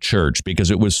back to the church because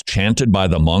it was chanted by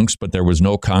the monks, but there was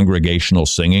no congregational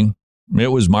singing. It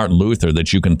was Martin Luther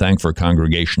that you can thank for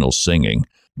congregational singing.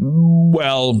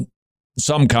 Well,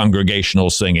 some congregational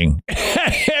singing,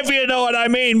 if you know what I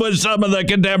mean, with some of the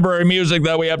contemporary music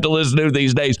that we have to listen to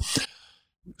these days.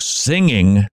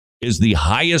 Singing is the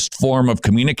highest form of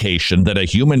communication that a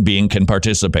human being can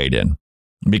participate in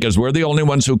because we're the only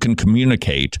ones who can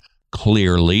communicate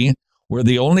clearly. We're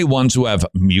the only ones who have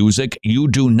music. You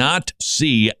do not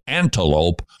see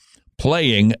antelope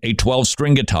playing a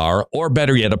 12-string guitar or,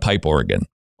 better yet, a pipe organ.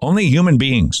 Only human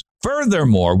beings.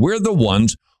 Furthermore, we're the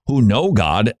ones who know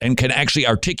God and can actually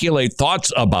articulate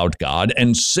thoughts about God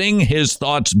and sing his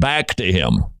thoughts back to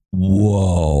him.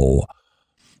 Whoa.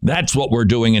 That's what we're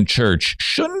doing in church.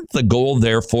 Shouldn't the goal,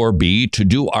 therefore, be to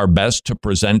do our best to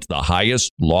present the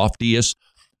highest, loftiest,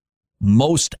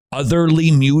 most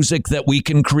otherly music that we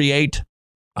can create?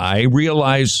 I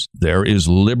realize there is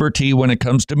liberty when it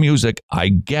comes to music. I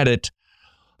get it.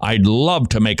 I'd love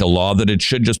to make a law that it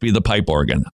should just be the pipe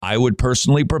organ. I would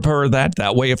personally prefer that.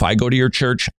 That way, if I go to your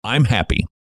church, I'm happy.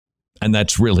 And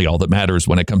that's really all that matters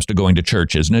when it comes to going to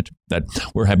church, isn't it? That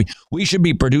we're happy. We should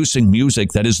be producing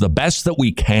music that is the best that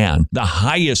we can, the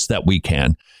highest that we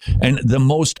can, and the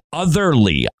most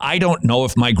otherly. I don't know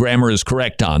if my grammar is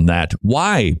correct on that.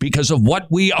 Why? Because of what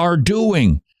we are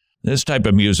doing. This type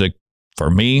of music, for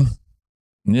me,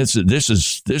 this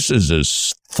is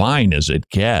as fine as it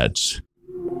gets.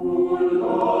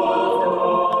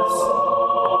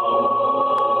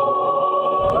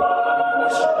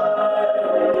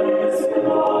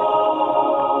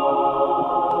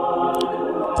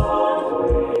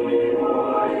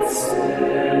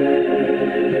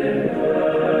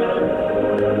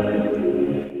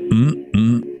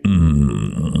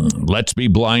 Let's be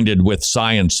blinded with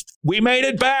science. We made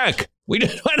it back. We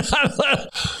went on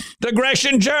the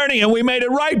Gresham journey, and we made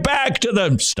it right back to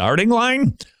the starting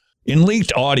line. In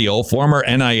leaked audio, former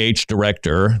NIH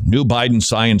director, new Biden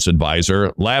science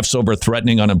advisor, laughs over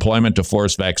threatening unemployment to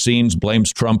force vaccines,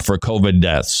 blames Trump for COVID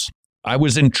deaths. I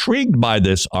was intrigued by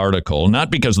this article,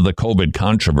 not because of the COVID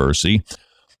controversy,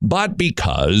 but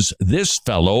because this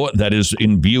fellow that is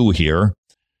in view here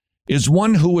is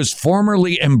one who was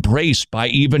formerly embraced by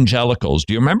evangelicals.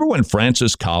 Do you remember when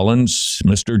Francis Collins,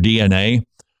 Mr. DNA,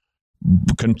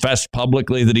 confessed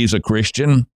publicly that he's a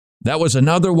Christian? That was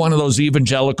another one of those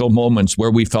evangelical moments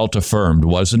where we felt affirmed,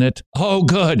 wasn't it? Oh,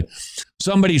 good.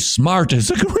 Somebody smart is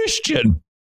a Christian.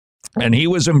 And he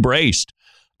was embraced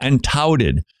and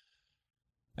touted.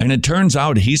 And it turns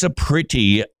out he's a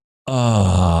pretty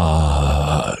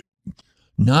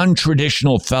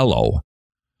non-traditional fellow.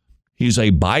 He's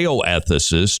a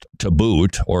bioethicist to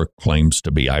boot, or claims to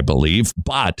be, I believe,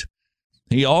 but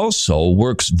he also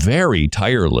works very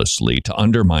tirelessly to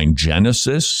undermine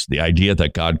Genesis, the idea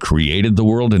that God created the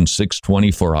world in 6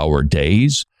 24-hour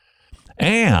days.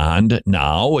 And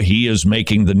now he is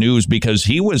making the news because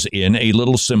he was in a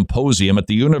little symposium at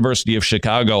the University of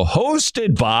Chicago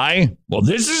hosted by, well,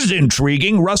 this is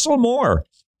intriguing, Russell Moore.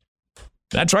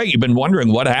 That's right. You've been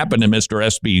wondering what happened to Mr.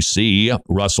 SBC,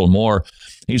 Russell Moore.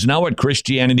 He's now at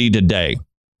Christianity Today.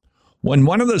 When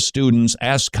one of the students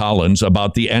asked Collins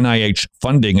about the NIH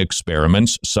funding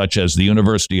experiments, such as the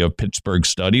University of Pittsburgh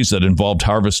studies that involved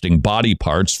harvesting body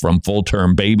parts from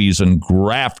full-term babies and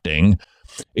grafting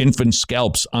infant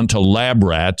scalps onto lab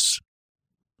rats,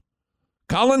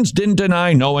 Collins didn't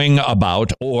deny knowing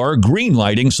about or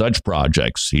greenlighting such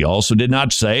projects. He also did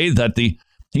not say that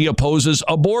he opposes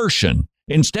abortion.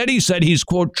 Instead, he said he's,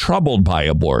 quote, troubled by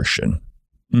abortion.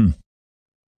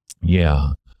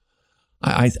 Yeah,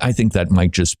 I think that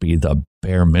might just be the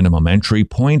bare minimum entry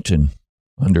point in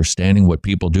understanding what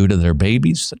people do to their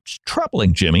babies. It's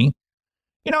troubling, Jimmy.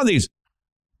 You know, these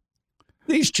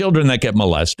children that get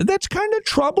molested, that's kind of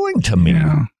troubling to me.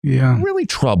 Yeah. Really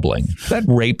troubling. That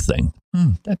rape thing,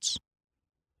 that's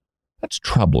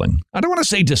troubling. I don't want to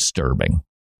say disturbing.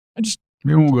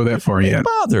 We won't go that far yet. It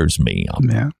bothers me.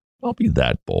 I'll be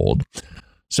that bold.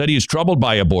 Said he's troubled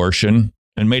by abortion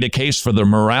and made a case for the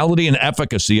morality and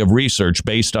efficacy of research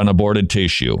based on aborted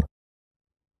tissue.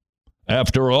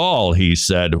 After all, he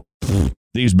said,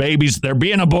 these babies, they're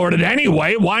being aborted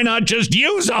anyway. Why not just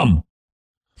use them?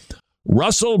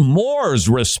 Russell Moore's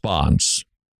response.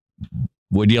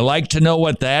 Would you like to know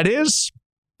what that is?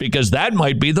 Because that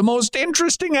might be the most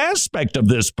interesting aspect of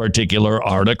this particular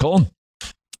article.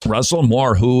 Russell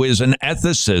Moore, who is an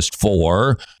ethicist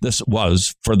for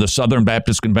the Southern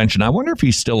Baptist Convention. I wonder if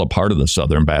he's still a part of the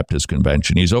Southern Baptist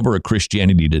Convention. He's over at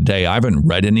Christianity Today. I haven't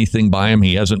read anything by him.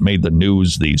 He hasn't made the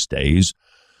news these days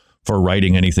for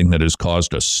writing anything that has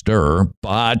caused a stir,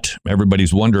 but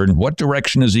everybody's wondering, what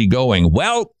direction is he going?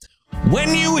 Well,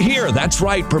 when you hear, that's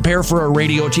right, prepare for a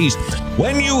radio tease.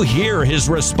 When you hear his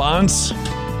response,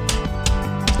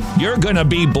 you're going to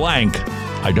be blank.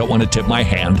 I don't want to tip my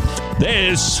hand.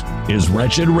 This is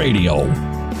Wretched Radio.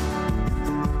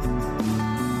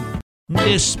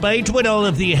 Despite what all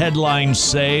of the headlines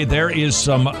say, there is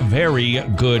some very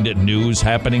good news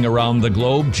happening around the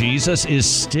globe. Jesus is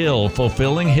still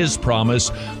fulfilling his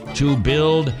promise to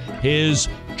build his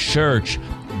church.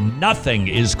 Nothing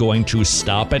is going to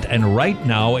stop it. And right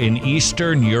now in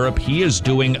Eastern Europe, he is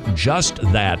doing just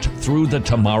that through the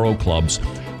Tomorrow Clubs.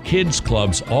 Kids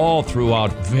clubs all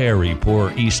throughout very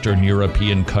poor Eastern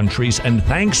European countries. And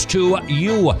thanks to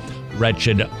you,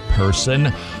 wretched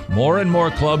person, more and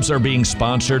more clubs are being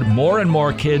sponsored, more and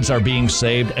more kids are being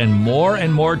saved, and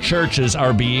more churches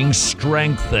are being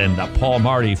strengthened. Paul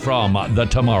Marty from the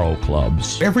Tomorrow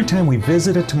Clubs. Every time we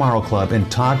visit a Tomorrow Club and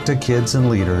talk to kids and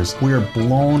leaders, we are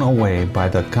blown away by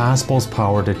the gospel's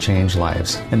power to change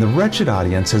lives. And the Wretched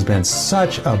audience has been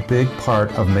such a big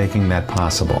part of making that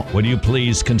possible. Would you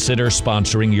please consider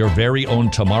sponsoring your very own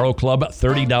Tomorrow Club?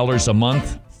 $30 a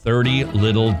month. 30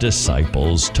 Little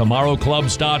Disciples.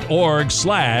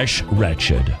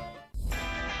 TomorrowClubs.org/wretched.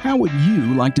 How would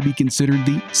you like to be considered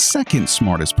the second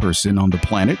smartest person on the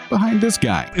planet behind this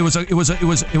guy? It was.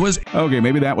 Okay,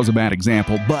 maybe that was a bad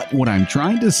example, but what I'm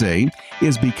trying to say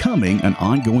is becoming an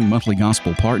ongoing monthly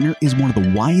gospel partner is one of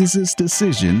the wisest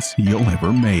decisions you'll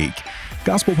ever make.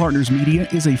 Gospel Partners Media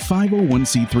is a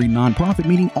 501c3 nonprofit,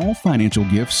 meaning all financial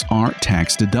gifts are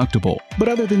tax deductible. But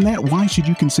other than that, why should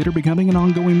you consider becoming an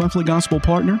ongoing monthly gospel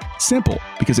partner? Simple,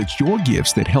 because it's your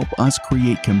gifts that help us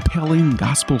create compelling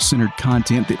gospel-centered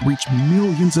content that reach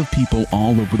millions of people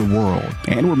all over the world.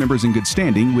 And we're members in good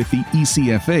standing with the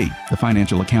ECFA, the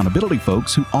financial accountability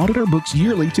folks who audit our books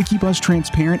yearly to keep us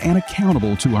transparent and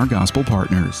accountable to our gospel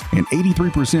partners. And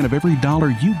 83% of every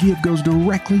dollar you give goes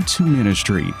directly to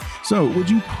ministry. So would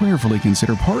you prayerfully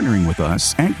consider partnering with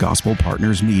us at Gospel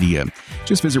Partners Media?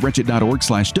 Just visit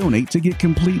wretched.org/donate to get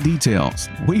complete details.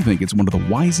 We think it's one of the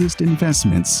wisest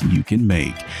investments you can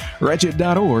make.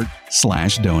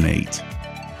 wretched.org/donate.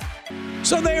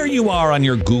 So there you are on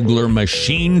your Googler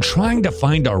machine trying to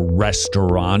find a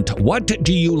restaurant. What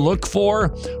do you look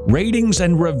for? Ratings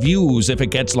and reviews. If it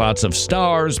gets lots of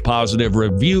stars, positive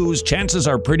reviews, chances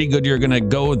are pretty good you're going to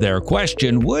go there.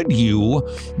 Question, would you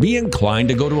be inclined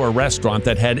to go to a restaurant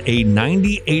that had a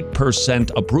 98%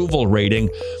 approval rating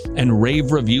and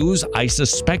rave reviews? I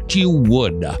suspect you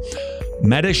would.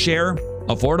 Medi-Share,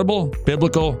 Affordable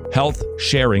Biblical Health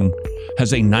Sharing,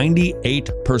 has a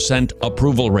 98%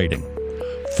 approval rating.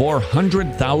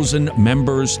 400,000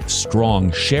 members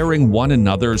strong, sharing one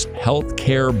another's health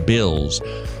care bills,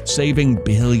 saving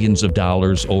billions of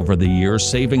dollars over the years,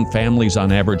 saving families on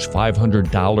average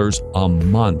 $500 a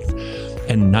month.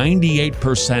 And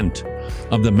 98%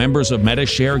 of the members of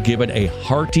Medi-Share give it a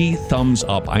hearty thumbs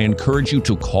up. I encourage you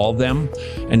to call them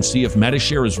and see if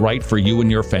Medi-Share is right for you and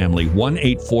your family.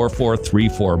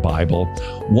 1-844-34-BIBLE,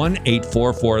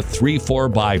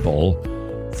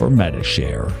 1-844-34-BIBLE for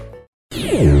Medi-Share.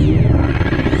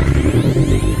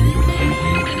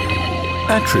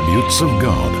 Attributes of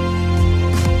God.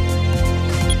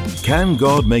 Can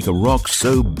God make a rock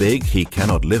so big he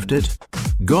cannot lift it?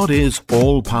 God is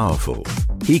all-powerful.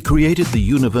 He created the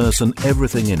universe and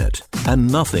everything in it, and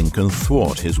nothing can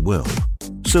thwart his will.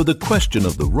 So the question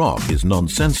of the rock is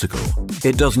nonsensical.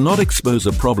 It does not expose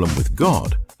a problem with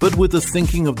God, but with the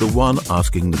thinking of the one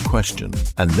asking the question,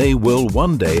 and they will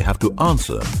one day have to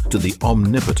answer to the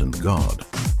omnipotent God.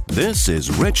 This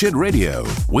is Wretched Radio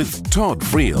with Todd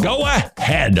Friel. Go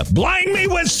ahead, blind me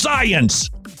with science,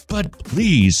 but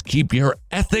please keep your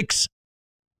ethics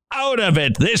out of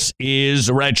it. This is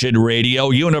Wretched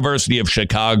Radio, University of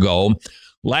Chicago.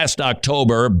 Last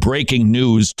October, breaking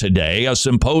news today, a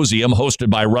symposium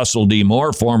hosted by Russell D.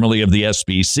 Moore, formerly of the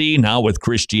SBC, now with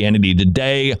Christianity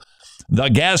Today. The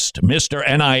guest, Mr.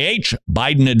 NIH,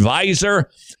 Biden advisor,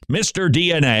 Mr.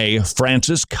 DNA,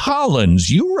 Francis Collins.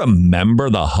 You remember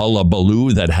the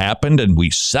hullabaloo that happened and we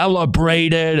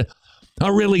celebrated?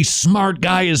 A really smart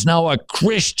guy is now a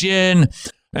Christian.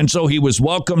 And so he was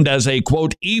welcomed as a,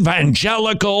 quote,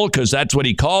 evangelical, because that's what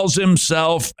he calls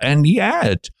himself. And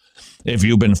yet, if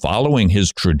you've been following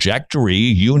his trajectory,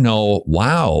 you know,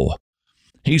 wow.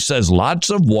 He says lots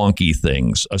of wonky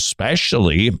things,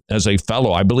 especially as a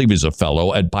fellow, I believe he's a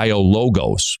fellow at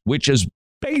BioLogos, which is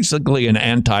basically an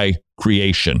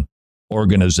anti-creation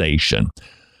organization.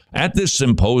 At this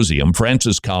symposium,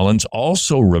 Francis Collins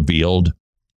also revealed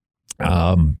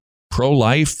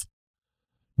pro-life,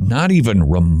 not even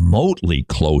remotely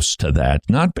close to that,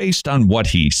 not based on what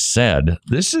he said.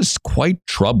 This is quite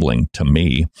troubling to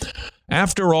me.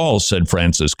 After all, said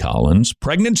Francis Collins,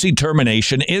 pregnancy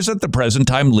termination is at the present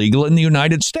time legal in the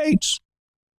United States.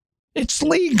 It's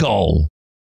legal.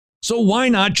 So why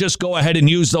not just go ahead and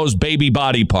use those baby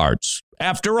body parts?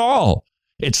 After all,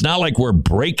 it's not like we're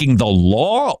breaking the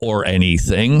law or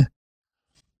anything.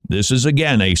 This is,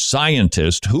 again, a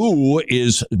scientist who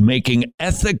is making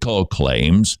ethical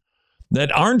claims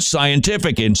that aren't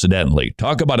scientific, incidentally.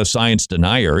 Talk about a science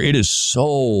denier. It is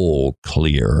so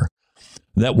clear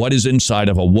that what is inside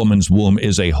of a woman's womb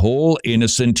is a whole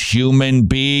innocent human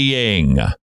being.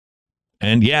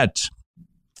 And yet,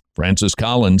 Francis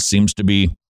Collins seems to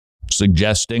be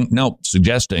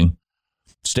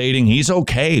stating he's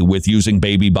okay with using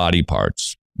baby body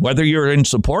parts. Whether you're in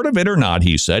support of it or not,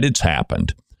 he said, it's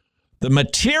happened. The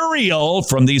material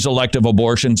from these elective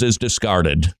abortions is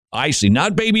discarded. I see,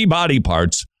 not baby body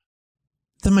parts,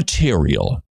 the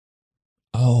material.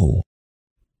 Oh,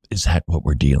 is that what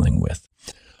we're dealing with?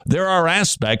 There are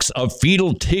aspects of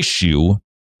fetal tissue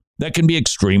that can be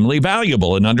extremely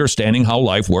valuable in understanding how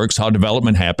life works, how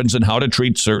development happens, and how to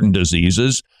treat certain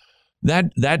diseases.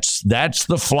 That's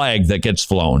the flag that gets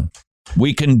flown.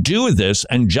 We can do this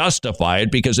and justify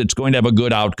it because it's going to have a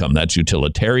good outcome. That's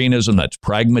utilitarianism. That's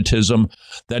pragmatism.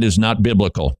 That is not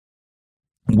biblical.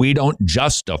 We don't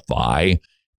justify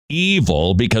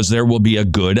evil because there will be a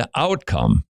good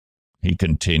outcome. He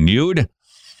continued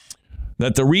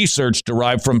that the research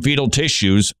derived from fetal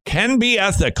tissues can be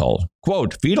ethical.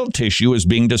 Quote, fetal tissue is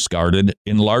being discarded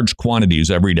in large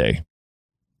quantities every day.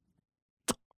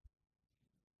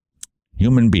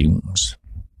 Human beings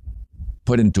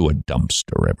put into a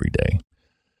dumpster every day.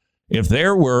 If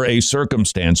there were a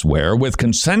circumstance where, with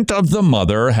consent of the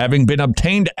mother having been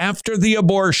obtained after the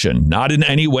abortion, not in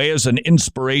any way as an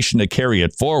inspiration to carry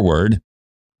it forward,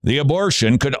 the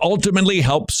abortion could ultimately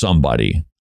help somebody,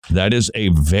 that is a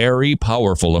very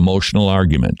powerful emotional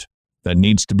argument that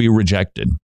needs to be rejected.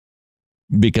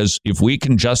 Because if we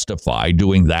can justify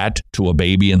doing that to a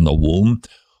baby in the womb,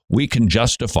 we can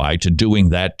justify to doing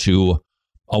that to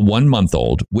a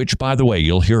 1-month-old, which, by the way,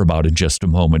 you'll hear about in just a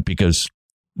moment because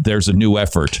there's a new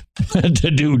effort to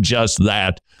do just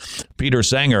that. Peter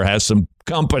Sanger has some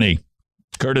company,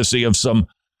 courtesy of some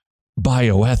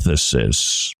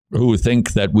bioethicists who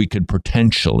think that we could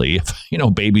potentially,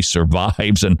 if, baby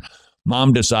survives and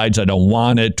mom decides I don't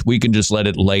want it, we can just let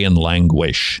it lay and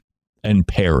languish and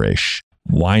perish.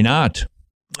 Why not?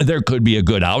 There could be a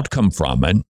good outcome from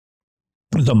it.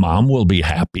 The mom will be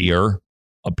happier,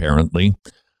 apparently.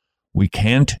 We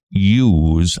can't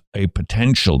use a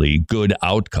potentially good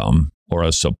outcome or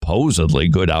a supposedly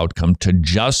good outcome to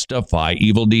justify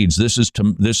evil deeds. This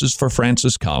is for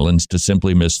Francis Collins to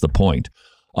simply miss the point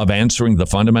of answering the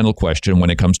fundamental question when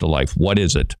it comes to life. What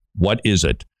is it? What is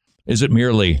it? Is it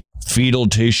merely fetal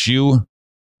tissue?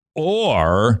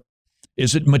 Or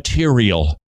is it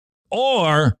material?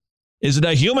 Or is it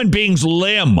a human being's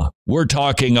limb we're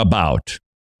talking about?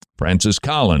 Francis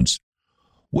Collins.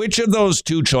 Which of those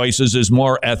two choices is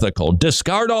more ethical?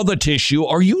 Discard all the tissue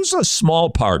or use a small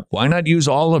part? Why not use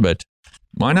all of it?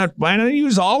 Why not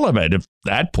use all of it at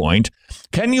that point?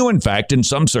 Can you, in fact, in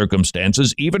some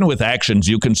circumstances, even with actions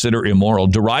you consider immoral,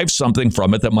 derive something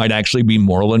from it that might actually be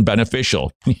moral and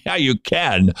beneficial? Yeah, you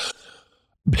can.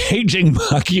 Paging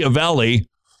Machiavelli,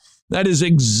 that is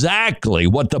exactly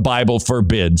what the Bible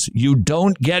forbids. You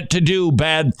don't get to do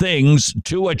bad things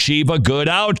to achieve a good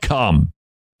outcome.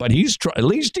 But you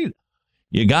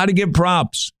got to give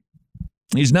props.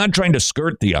 He's not trying to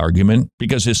skirt the argument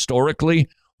because historically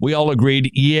we all agreed,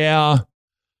 yeah,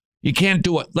 you can't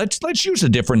do it. Let's use a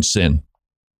different sin,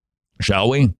 shall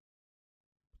we?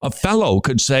 A fellow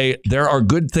could say there are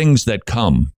good things that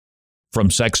come from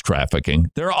sex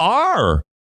trafficking. There are.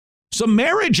 Some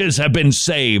marriages have been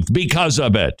saved because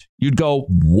of it. You'd go,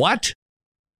 what?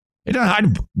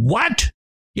 What?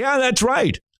 Yeah, that's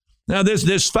right. Now,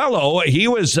 this fellow, he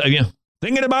was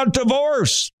thinking about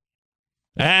divorce,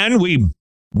 and we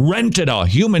rented a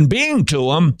human being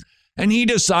to him, and he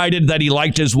decided that he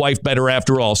liked his wife better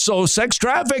after all. So sex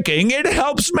trafficking, it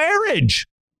helps marriage.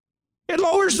 It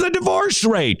lowers the divorce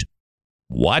rate.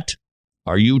 What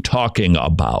are you talking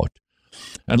about?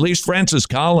 At least Francis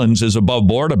Collins is above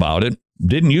board about it.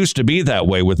 Didn't used to be that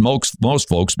way with most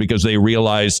folks because they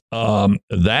realized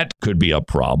that could be a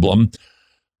problem.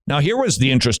 Now, here was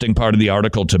the interesting part of the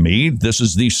article to me. This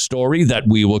is the story that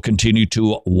we will continue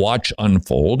to watch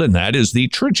unfold, and that is the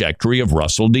trajectory of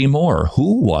Russell D. Moore,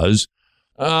 who was,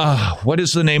 what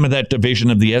is the name of that division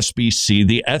of the SBC?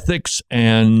 The Ethics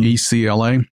and...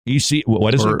 ECLA?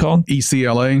 What is it called?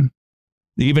 ECLA?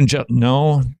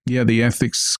 No. Yeah, the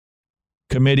Ethics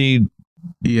Committee.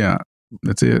 Yeah,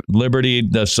 that's it. Liberty, I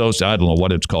don't know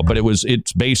what it's called, but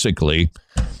it's basically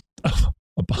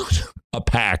about a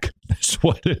PAC. That's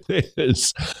what it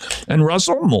is. And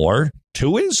Russell Moore,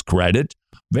 to his credit,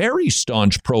 very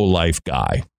staunch pro-life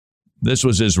guy. This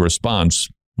was his response.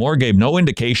 Moore gave no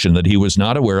indication that he was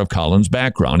not aware of Collins'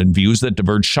 background and views that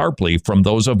diverge sharply from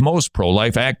those of most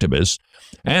pro-life activists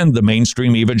and the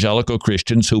mainstream evangelical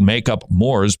Christians who make up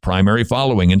Moore's primary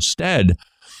following. Instead,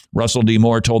 Russell D.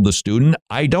 Moore told the student,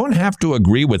 "I don't have to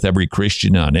agree with every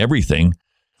Christian on everything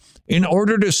in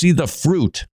order to see the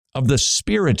fruit of the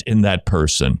Spirit in that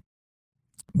person.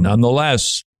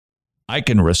 Nonetheless, I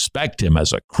can respect him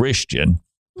as a Christian."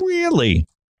 Really?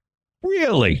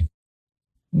 Really?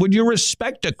 Would you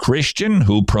respect a Christian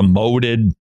who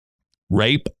promoted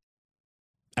rape?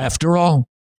 After all,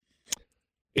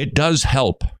 it does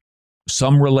help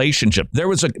some relationship. There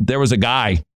was a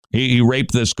guy, he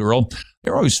raped this girl.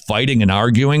 They're always fighting and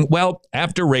arguing. Well,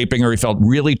 after raping her, he felt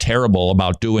really terrible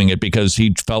about doing it because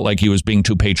he felt like he was being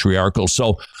too patriarchal.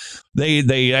 So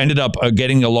they ended up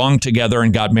getting along together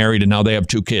and got married, and now they have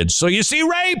 2 kids. So you see,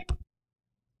 rape,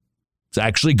 it's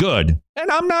actually good.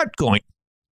 And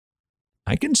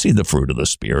I can see the fruit of the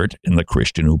Spirit in the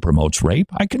Christian who promotes rape.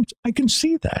 I can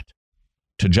see that.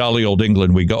 To jolly old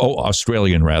England we go.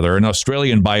 Australian rather. An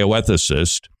Australian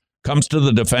bioethicist comes to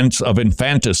the defense of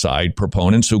infanticide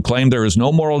proponents who claim there is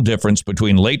no moral difference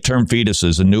between late-term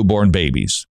fetuses and newborn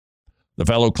babies. The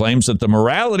fellow claims that the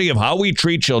morality of how we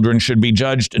treat children should be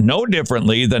judged no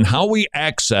differently than how we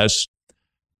access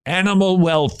animal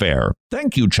welfare.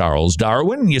 Thank you, Charles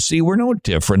Darwin. You see, we're no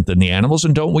different than the animals,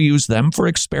 and don't we use them for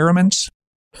experiments?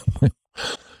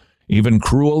 Even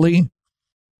cruelly?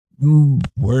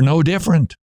 We're no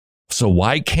different. So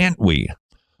why can't we?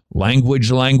 Language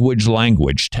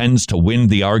tends to win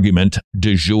the argument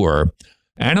du jour.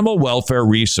 Animal welfare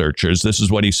researchers, this is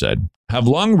what he said, have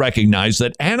long recognized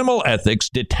that animal ethics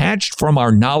detached from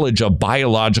our knowledge of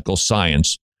biological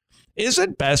science is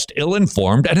at best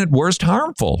ill-informed and at worst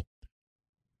harmful.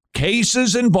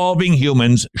 Cases involving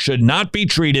humans should not be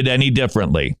treated any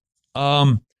differently.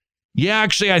 Yeah,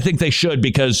 actually, I think they should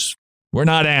because we're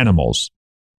not animals.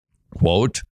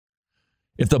 Quote,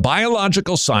 if the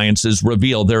biological sciences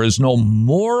reveal there is no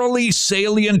morally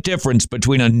salient difference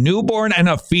between a newborn and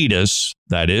a fetus,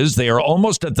 that is, they are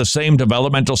almost at the same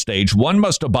developmental stage, one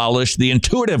must abolish the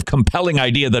intuitive, compelling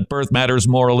idea that birth matters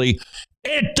morally.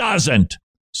 It doesn't,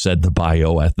 said the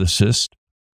bioethicist.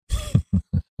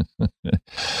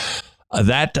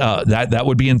 That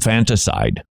would be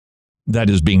infanticide that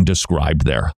is being described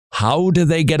there. How do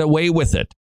they get away with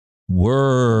it?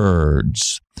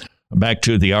 Words. Back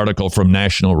to the article from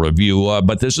National Review,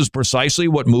 but this is precisely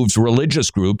what moves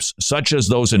religious groups, such as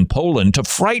those in Poland, to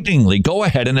frighteningly go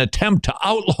ahead and attempt to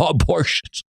outlaw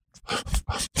abortions.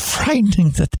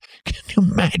 Frightening that, can you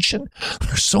imagine?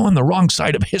 They're so on the wrong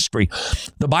side of history.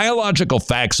 The biological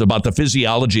facts about the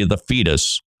physiology of the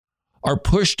fetus are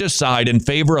pushed aside in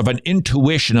favor of an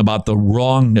intuition about the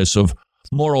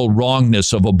moral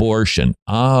wrongness of abortion.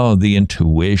 Oh, the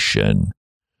intuition.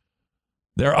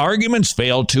 Their arguments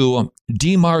fail to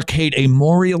demarcate a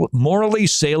morally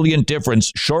salient difference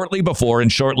shortly before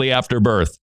and shortly after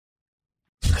birth.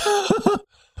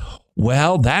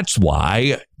 Well, that's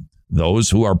why those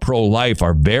who are pro-life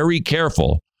are very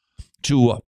careful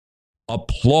to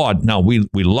applaud. Now, we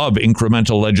love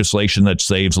incremental legislation that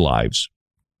saves lives.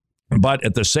 But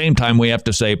at the same time, we have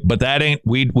to say, but that ain't,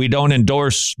 we don't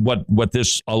endorse what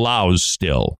this allows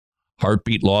still.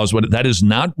 Heartbeat laws, that is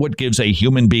not what gives a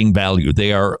human being value.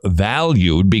 They are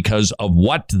valued because of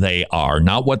what they are,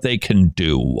 not what they can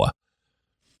do.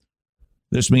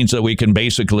 This means that we can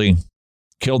basically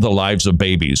kill the lives of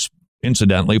babies.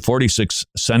 Incidentally, 46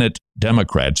 Senate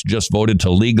Democrats just voted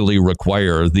to legally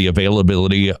require the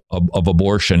availability of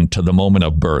abortion to the moment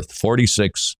of birth.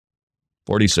 46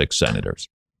 senators,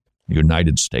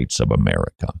 United States of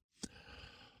America.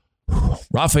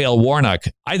 Raphael Warnock,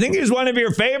 I think he's one of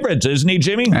your favorites, isn't he,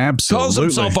 Jimmy? Absolutely. Calls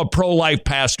himself a pro-life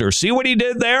pastor. See what he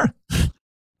did there?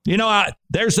 You know,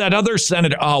 there's that other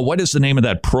senator. Oh, what is the name of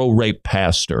that pro-rape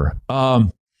pastor?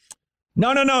 No.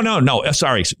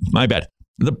 Sorry, my bad.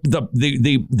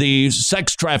 The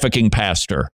sex trafficking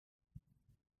pastor.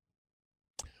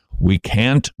 We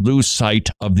can't lose sight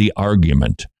of the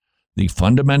argument the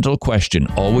fundamental question,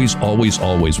 always, always,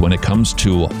 always, when it comes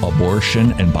to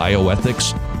abortion and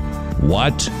bioethics,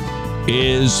 what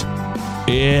is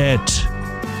it?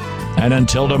 And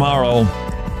until tomorrow,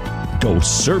 go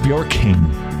serve your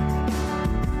king.